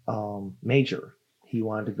major. He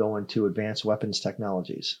wanted to go into advanced weapons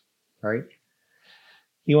technologies, right?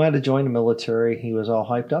 He wanted to join the military. He was all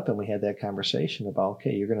hyped up, and we had that conversation about,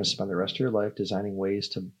 okay, you're going to spend the rest of your life designing ways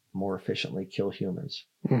to more efficiently kill humans,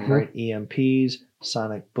 right? EMPs,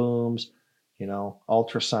 sonic booms,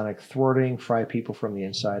 ultrasonic thwarting, fry people from the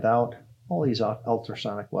inside out, all these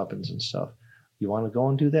ultrasonic weapons and stuff. You want to go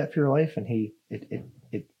and do that for your life? And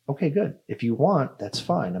okay, good. If you want, that's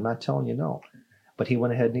fine. I'm not telling you no. But he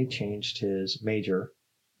went ahead and he changed his major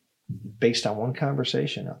based on one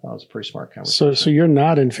conversation. I thought it was a pretty smart conversation. So you're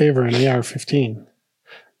not in favor of an AR-15?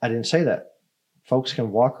 I didn't say that. Folks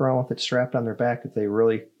can walk around with it strapped on their back if they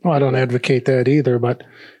really. Well, I don't advocate that either, but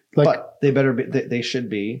they better be. They should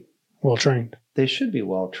be well trained. They should be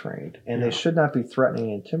well trained, and they should not be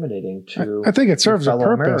threatening and intimidating to. I think it serves a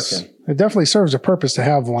purpose. American. It definitely serves a purpose to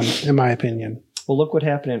have one, in my opinion. Well, look what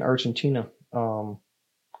happened in Argentina.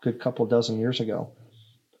 Good couple dozen years ago,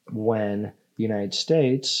 when the United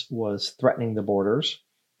States was threatening the borders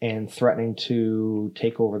and threatening to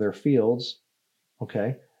take over their fields.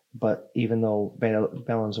 Okay. But even though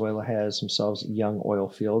Venezuela has themselves young oil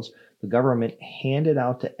fields, the government handed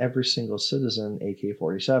out to every single citizen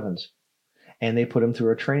AK-47s. And they put them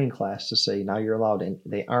through a training class to say, now you're allowed. And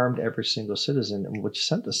they armed every single citizen, which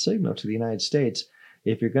sent a signal to the United States.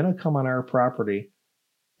 If you're going to come on our property,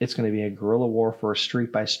 it's going to be a guerrilla warfare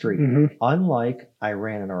street by street. Unlike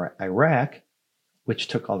Iran and Iraq, which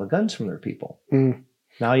took all the guns from their people.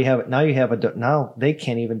 Now they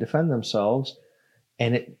can't even defend themselves.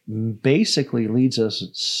 And it basically leads us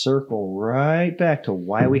circle right back to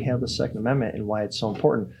why we have the Second Amendment and why it's so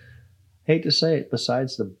important. Hate to say it,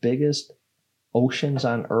 besides the biggest oceans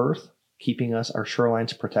on Earth, keeping our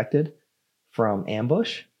shorelines protected from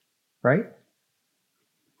ambush, right?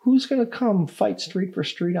 Who's going to come fight street for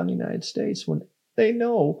street on the United States when they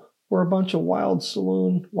know we're a bunch of wild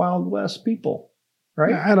saloon, Wild West people,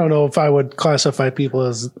 right? I don't know if I would classify people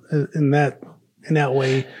as in that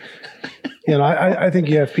way. I think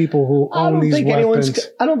you have people who own these weapons.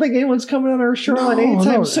 I don't think anyone's coming on our shoreline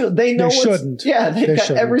anytime soon. They know shouldn't. Yeah, they've got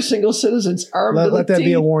every single citizen's armed to the Let that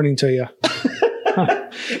be a warning to you.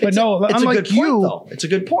 But no, unlike you, it's a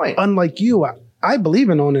good point. Unlike you, I believe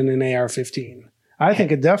in owning an AR-15. I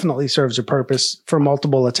think it definitely serves a purpose for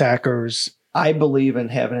multiple attackers. I believe in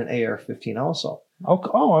having an AR-15 also.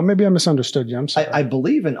 Oh, maybe I misunderstood you. I'm sorry. I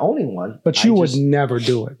believe in owning one. But you would never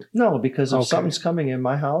do it. No, because if something's coming in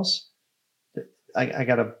my house, I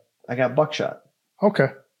got buckshot. Okay.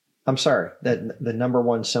 I'm sorry. That the number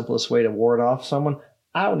one simplest way to ward off someone,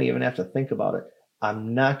 I don't even have to think about it.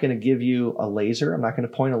 I'm not going to give you a laser. I'm not going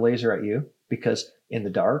to point a laser at you because in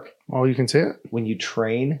the dark. Oh, you can see it? When you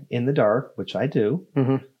train in the dark, which I do.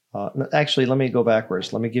 Actually, let me go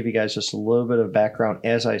backwards. Let me give you guys just a little bit of background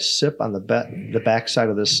as I sip on the backside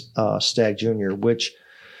of this Stag Junior, which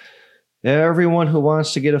everyone who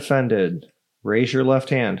wants to get offended, raise your left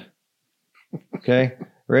hand. Okay?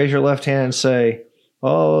 Raise your left hand and say,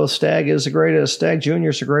 oh, Stag is the greatest. Stag Junior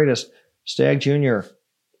is the greatest. Stag Junior,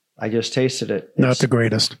 I just tasted it. Not the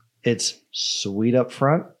greatest. It's sweet up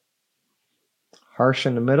front, harsh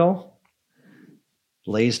in the middle,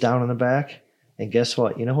 lays down in the back. And guess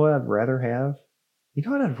what? You know what I'd rather have? You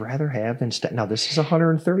know what I'd rather have than Stag? Now, this is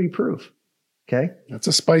 130 proof. Okay? That's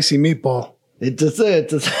a spicy meatball. It's a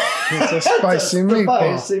spicy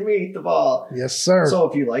meatball. Spicy meatball. Yes, sir. So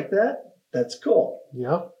if you like that, that's cool.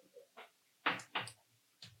 Yep.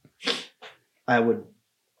 I'd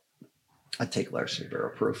take larceny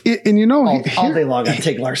barrel proof. And all day long, I'd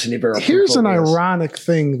take larceny barrel proof. Here's an ironic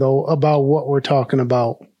thing, though, about what we're talking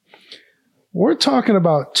about. We're talking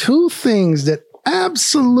about two things that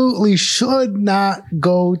absolutely should not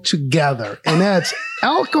go together, and that's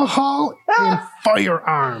alcohol and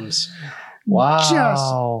firearms. Wow.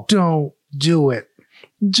 Just don't do it.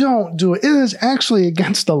 don't do it. It is actually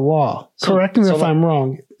against the law. Correct me if I'm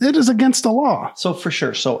wrong. It is against the law. So for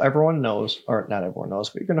sure. So everyone knows, or not everyone knows,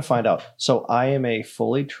 but you're going to find out. So I am a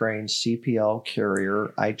fully trained CPL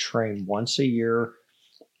carrier. I train once a year.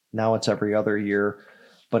 Now it's every other year.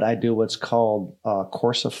 But I do what's called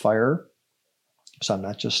course of fire. So I'm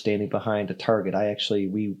not just standing behind a target. I actually,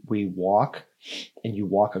 we walk, and you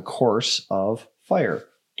walk a course of fire.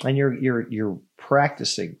 And you're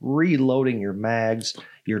practicing reloading your mags.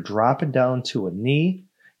 You're dropping down to a knee.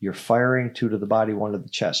 You're firing 2 to the body, 1 to the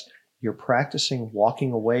chest. You're practicing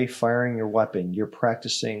walking away, firing your weapon. You're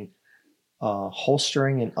practicing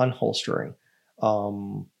holstering and unholstering.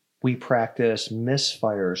 We practice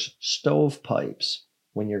misfires, stovepipes.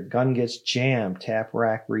 When your gun gets jammed, tap,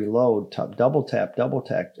 rack, reload, double tap,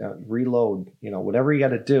 reload, whatever you got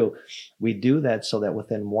to do. We do that so that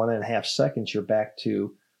within 1.5 seconds, you're back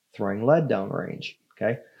to throwing lead down range.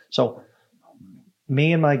 Okay. So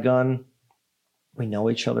me and my gun, we know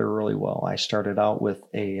each other really well. I started out with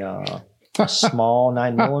a small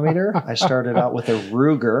 9mm. I started out with a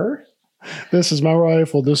Ruger. This is my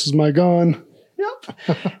rifle. This is my gun.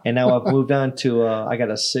 Yep. And now I've moved on to, I got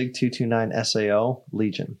a SIG 229 SAO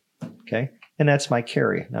Legion. Okay. And that's my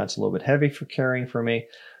carry. Now it's a little bit heavy for carrying for me,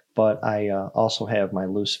 but I also have my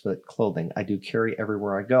loose fit clothing. I do carry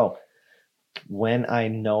everywhere I go. When I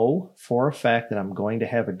know for a fact that I'm going to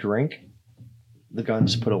have a drink, the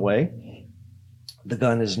gun's put away. The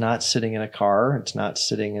gun is not sitting in a car. It's not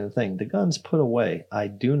sitting in a thing. The gun's put away. I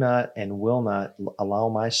do not and will not allow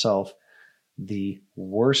myself the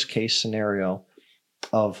worst case scenario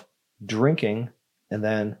of drinking and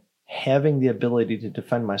then having the ability to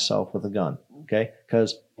defend myself with a gun. Okay.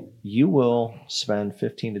 Because you will spend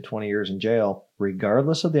 15 to 20 years in jail,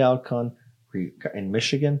 regardless of the outcome. In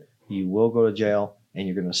Michigan, you will go to jail and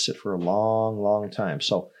you're going to sit for a long, long time.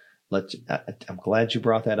 So I'm glad you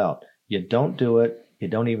brought that out. You don't do it. You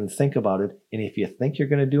don't even think about it. And if you think you're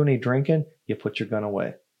going to do any drinking, you put your gun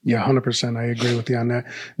away. Yeah, 100%. I agree with you on that.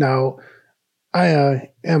 Now,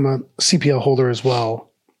 I am a CPL holder as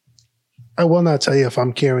well. I will not tell you if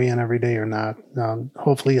I'm carrying every day or not.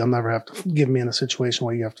 Hopefully, you'll never have to get me in a situation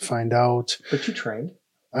where you have to find out. But you trained.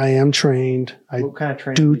 I am trained. What kind of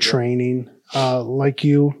training? Do training. Like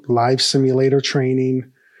you, live simulator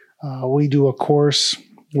training. We do a course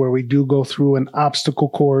where we do go through an obstacle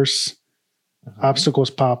course. Mm-hmm. Obstacles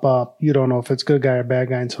pop up. You don't know if it's good guy or bad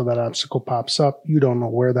guy until that obstacle pops up. You don't know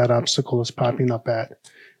where that obstacle is popping up at.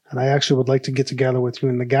 And I actually would like to get together with you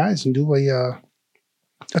and the guys and do a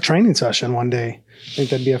training session one day. I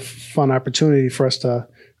think that'd be a fun opportunity for us to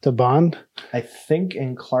bond. I think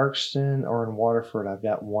in Clarkston or in Waterford, I've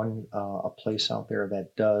got a place out there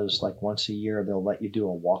that does like once a year, they'll let you do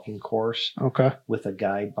a walking course. Okay. With a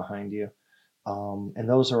guide behind you. And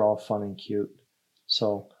those are all fun and cute.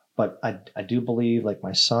 So, but I do believe like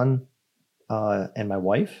my son and my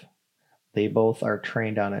wife, they both are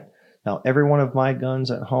trained on it. Now, every one of my guns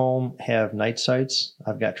at home have night sights.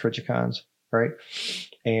 I've got Trijicons, right?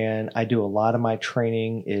 And I do a lot of my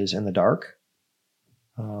training is in the dark.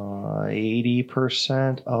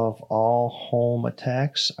 80% of all home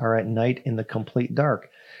attacks are at night in the complete dark.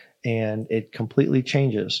 And it completely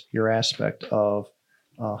changes your aspect of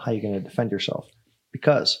how you're going to defend yourself.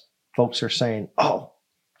 Because folks are saying, oh,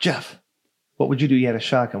 Jeff, what would you do? You had a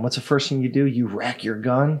shotgun. What's the first thing you do? You rack your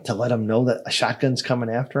gun to let them know that a shotgun's coming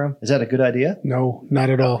after them. Is that a good idea? No,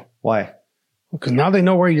 not at all. Why? Because now they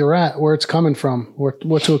know where you're at, where it's coming from,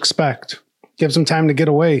 what to expect. Gives them time to get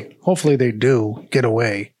away. Hopefully they do get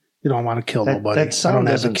away. You don't want to kill nobody. That sound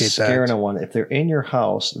doesn't scare no one. If they're in your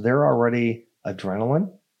house, they're already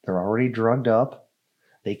adrenaline. They're already drugged up.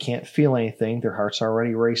 They can't feel anything. Their heart's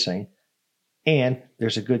already racing. And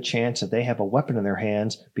there's a good chance that they have a weapon in their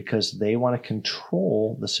hands because they want to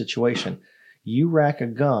control the situation. You rack a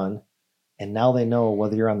gun, and now they know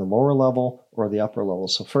whether you're on the lower level or the upper level.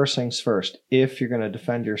 So first things first, if you're going to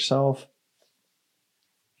defend yourself,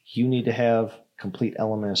 you need to have complete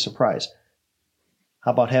element of surprise.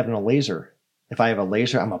 How about having a laser? If I have a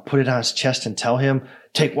laser, I'm going to put it on his chest and tell him,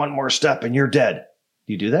 take one more step and you're dead.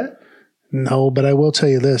 Do you do that? No, but I will tell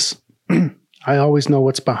you this. I always know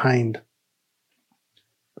what's behind.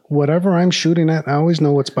 Whatever I'm shooting at, I always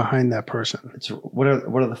know what's behind that person. What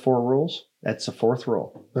are the 4 rules? That's the 4th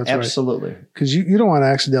rule. That's absolutely. Because you don't want to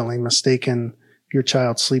accidentally mistaken your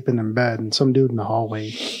child sleeping in bed and some dude in the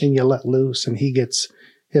hallway and you let loose and he gets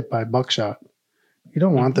hit by buckshot. You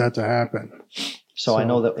don't want that to happen. So I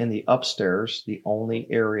know that in the upstairs, the only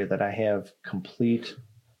area that I have complete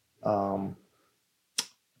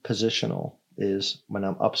positional is when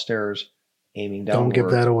I'm upstairs aiming downward. Don't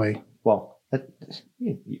give that away. Well,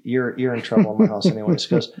 You're in trouble in my house anyways,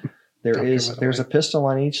 because there's a pistol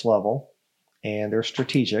on each level, and they're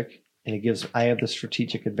strategic, and I have the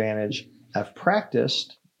strategic advantage. I've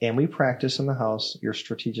practiced, and we practice in the house your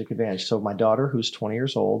strategic advantage. So my daughter, who's 20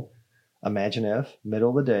 years old, imagine if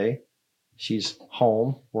middle of the day, she's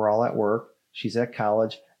home, we're all at work, she's at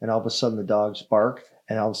college, and all of a sudden the dogs bark,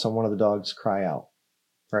 and all of a sudden one of the dogs cry out,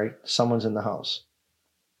 right? Someone's in the house.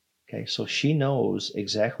 Okay, so she knows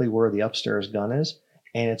exactly where the upstairs gun is,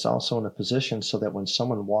 and it's also in a position so that when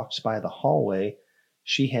someone walks by the hallway,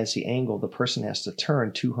 she has the angle. The person has to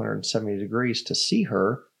turn 270 degrees to see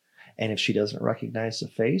her, and if she doesn't recognize the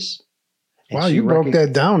face... Wow, you broke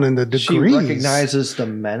that down into degrees. She recognizes the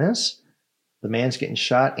menace. The man's getting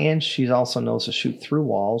shot, and she also knows to shoot through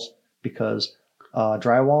walls because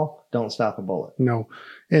drywall don't stop a bullet. No.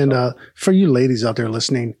 And for you ladies out there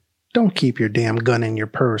listening, don't keep your damn gun in your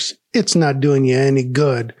purse. It's not doing you any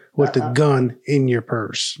good with the gun in your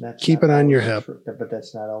purse. Keep it on your hip. But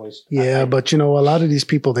that's not always. Yeah, but a lot of these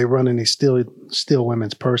people, they run and they steal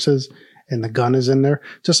women's purses, and the gun is in there.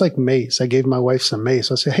 Just like mace. I gave my wife some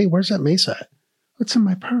mace. I said, hey, where's that mace at? It's in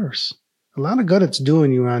my purse. A lot of good it's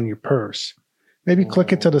doing you on your purse. Maybe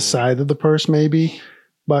click it to the side of the purse, maybe.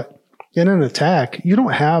 But in an attack, you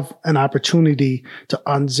don't have an opportunity to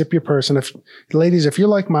unzip your purse. And if you're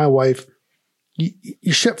like my wife,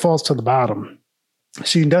 your shit falls to the bottom.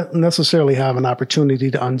 So you don't necessarily have an opportunity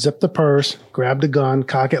to unzip the purse, grab the gun,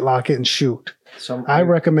 cock it, lock it, and shoot. So I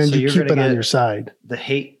recommend you keep it on your side. The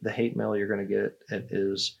hate mail you're going to get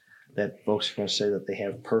is that folks are going to say that they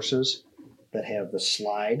have purses that have the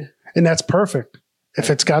slide. And that's perfect. If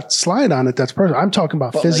it's got slide on it, that's perfect. I'm talking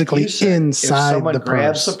about physically inside the purse. If someone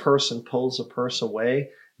grabs the purse and pulls the purse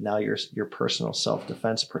away, now your personal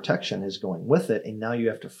self-defense protection is going with it, and now you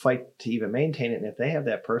have to fight to even maintain it. And if they have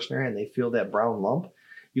that purse in their hand and they feel that brown lump,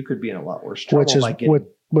 you could be in a lot worse trouble.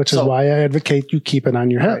 Which is why I advocate you keep it on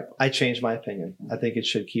your hip. I changed my opinion. I think it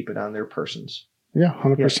should keep it on their persons. Yeah,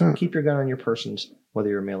 100%. Yeah, keep your gun on your persons, whether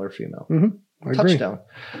you're male or female. Mm-hmm. I agree. Touchdown.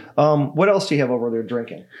 What else do you have over there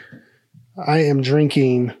drinking? I am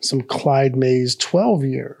drinking some Clyde Mays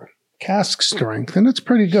 12-year cask strength, and it's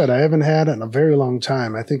pretty good. I haven't had it in a very long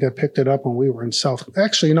time. I think I picked it up when we were in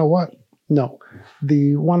Actually, you know what? No.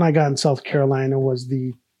 The one I got in South Carolina was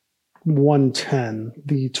the 110.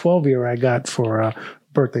 The 12-year I got for a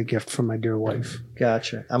birthday gift from my dear wife.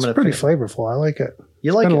 Gotcha. It's pretty flavorful. I like it.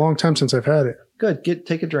 You like it? It's been a long time since I've had it. Good.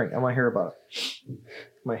 Take a drink. I want to hear about it.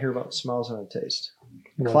 I want to hear about the smells and the taste.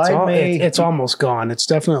 Well, it's almost gone. It's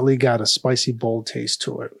definitely got a spicy, bold taste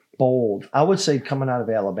to it. Bold. I would say coming out of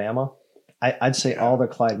Alabama, I'd say all the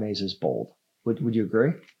Clyde Mays is bold. Would you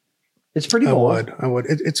agree? It's pretty bold. I would.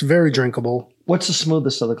 It's very drinkable. What's the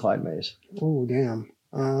smoothest of the Clyde Mays? Oh, damn.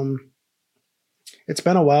 It's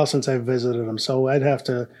been a while since I visited them, so I'd have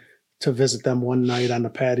to visit them one night on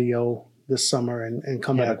the patio this summer and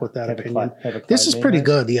come back with that opinion. This is pretty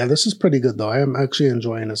good. Yeah, this is pretty good, though. I am actually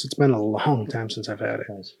enjoying this. It's been a long time since I've had it.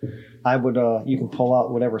 Nice. I would, you can pull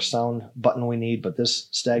out whatever sound button we need, but this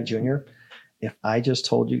Stag Junior, if I just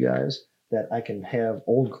told you guys that I can have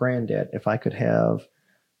Old Granddad, if I could have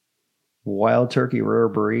Wild Turkey Rare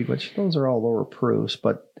Breed, which those are all lower proofs,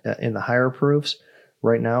 but in the higher proofs,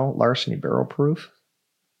 right now, Larceny Barrel Proof,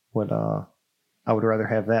 I would rather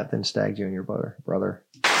have that than Stag Junior, brother.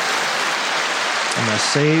 I'm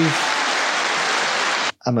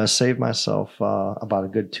gonna save myself about a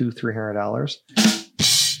good $200-300,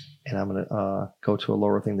 and I'm gonna go to a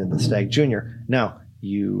lower thing than the Stag Junior. Now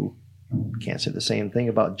you can't say the same thing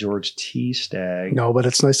about George T. Stag. No, but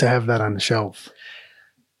it's nice to have that on the shelf.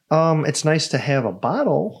 It's nice to have a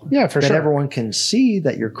bottle, that sure. Everyone can see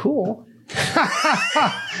that you're cool.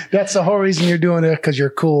 That's the whole reason you're doing it, because you're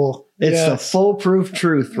cool. It's the foolproof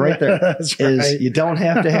truth right there. That's right. Is you don't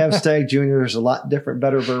have to have Stag Junior. There's a lot different,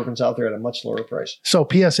 better bourbons out there at a much lower price. So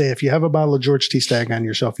PSA, if you have a bottle of George T. Stag on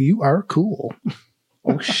your shelf, you are cool.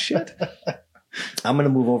 Oh, shit. I'm going to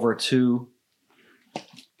move over to,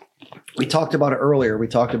 we talked about it earlier. We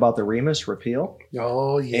talked about the Remus repeal.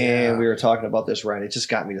 Oh, yeah. And we were talking about this, right? It just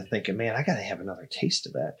got me to thinking, man, I got to have another taste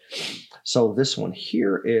of that. So this one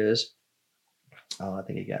here is, I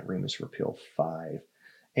think you got Remus Repeal 5.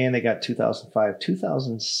 And they got 2005,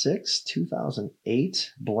 2006,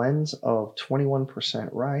 2008 blends of 21%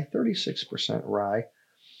 rye, 36% rye.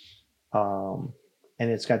 And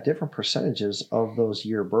it's got different percentages of those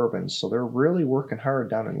year bourbons. So they're really working hard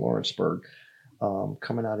down in Lawrenceburg,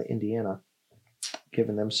 coming out of Indiana,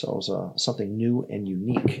 giving themselves something new and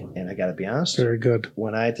unique. And I got to be honest. Very good.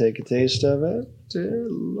 When I take a taste of it,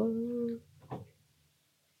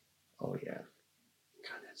 oh, yeah.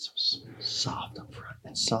 God, that's so soft up front.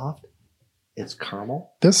 It's soft. It's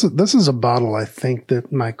caramel. This is a bottle I think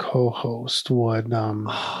that my co-host would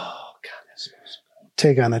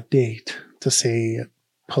take on a date to say it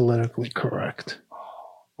politically correct.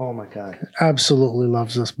 Oh my God. Absolutely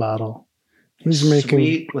loves this bottle. He's making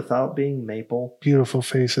sweet without being maple. Beautiful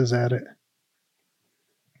faces at it.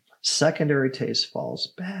 Secondary taste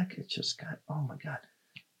falls back. It's just got, oh my God.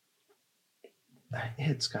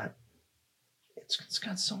 It's got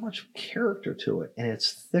so much character to it, and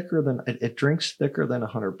it's thicker than it drinks thicker than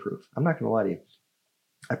 100 proof. I'm not going to lie to you.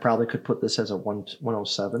 I probably could put this as a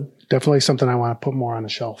 107. Definitely something I want to put more on the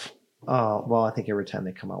shelf. Well, I think every time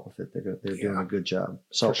they come out with it, they're doing a good job.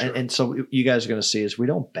 So, sure. and so you guys are going to see is we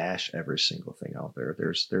don't bash every single thing out there.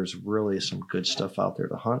 There's really some good stuff out there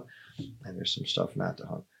to hunt, and there's some stuff not to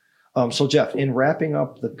hunt. So Jeff, in wrapping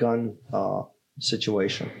up the gun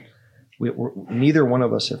situation, we're neither one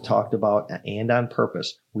of us have talked about, and on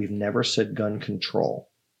purpose, we've never said gun control.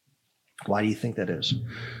 Why do you think that is?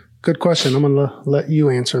 Good question. I'm going to let you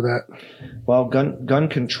answer that. Well, gun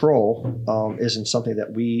control isn't something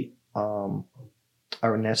that we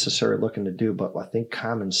are necessarily looking to do, but I think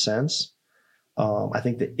common sense. I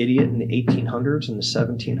think the idiot in the 1800s and the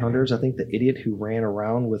 1700s, I think the idiot who ran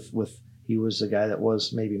around with he was the guy that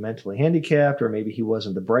was maybe mentally handicapped, or maybe he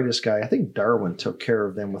wasn't the brightest guy. I think Darwin took care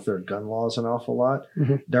of them with their gun laws an awful lot.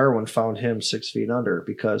 Mm-hmm. Darwin found him 6 feet under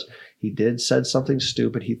because he said something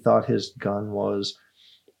stupid. He thought his gun was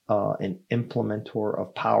an implementer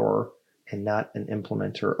of power and not an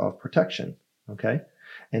implementer of protection. Okay.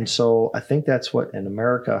 And so I think that's what in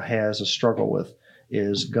America has a struggle with,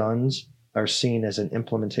 is guns are seen as an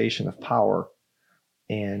implementation of power.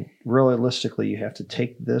 And realistically, you have to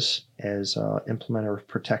take this as an implementer of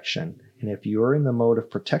protection. And if you're in the mode of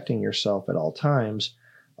protecting yourself at all times,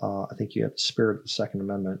 I think you have the spirit of the Second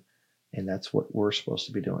Amendment. And that's what we're supposed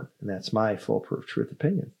to be doing. And that's my foolproof truth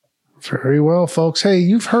opinion. Very well, folks. Hey,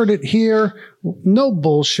 you've heard it here. No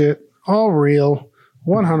bullshit. All real.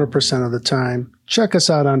 100% of the time. Check us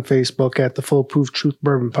out on Facebook at the Foolproof Truth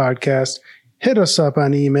Bourbon Podcast. Hit us up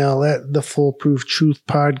on email at the Foolproof Truth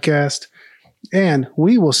Podcast. And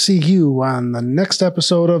we will see you on the next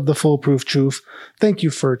episode of The Foolproof Truth. Thank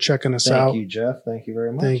you for checking us out. Thank you, Jeff. Thank you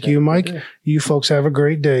very much. Thank you, Mike. You folks have a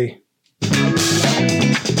great day.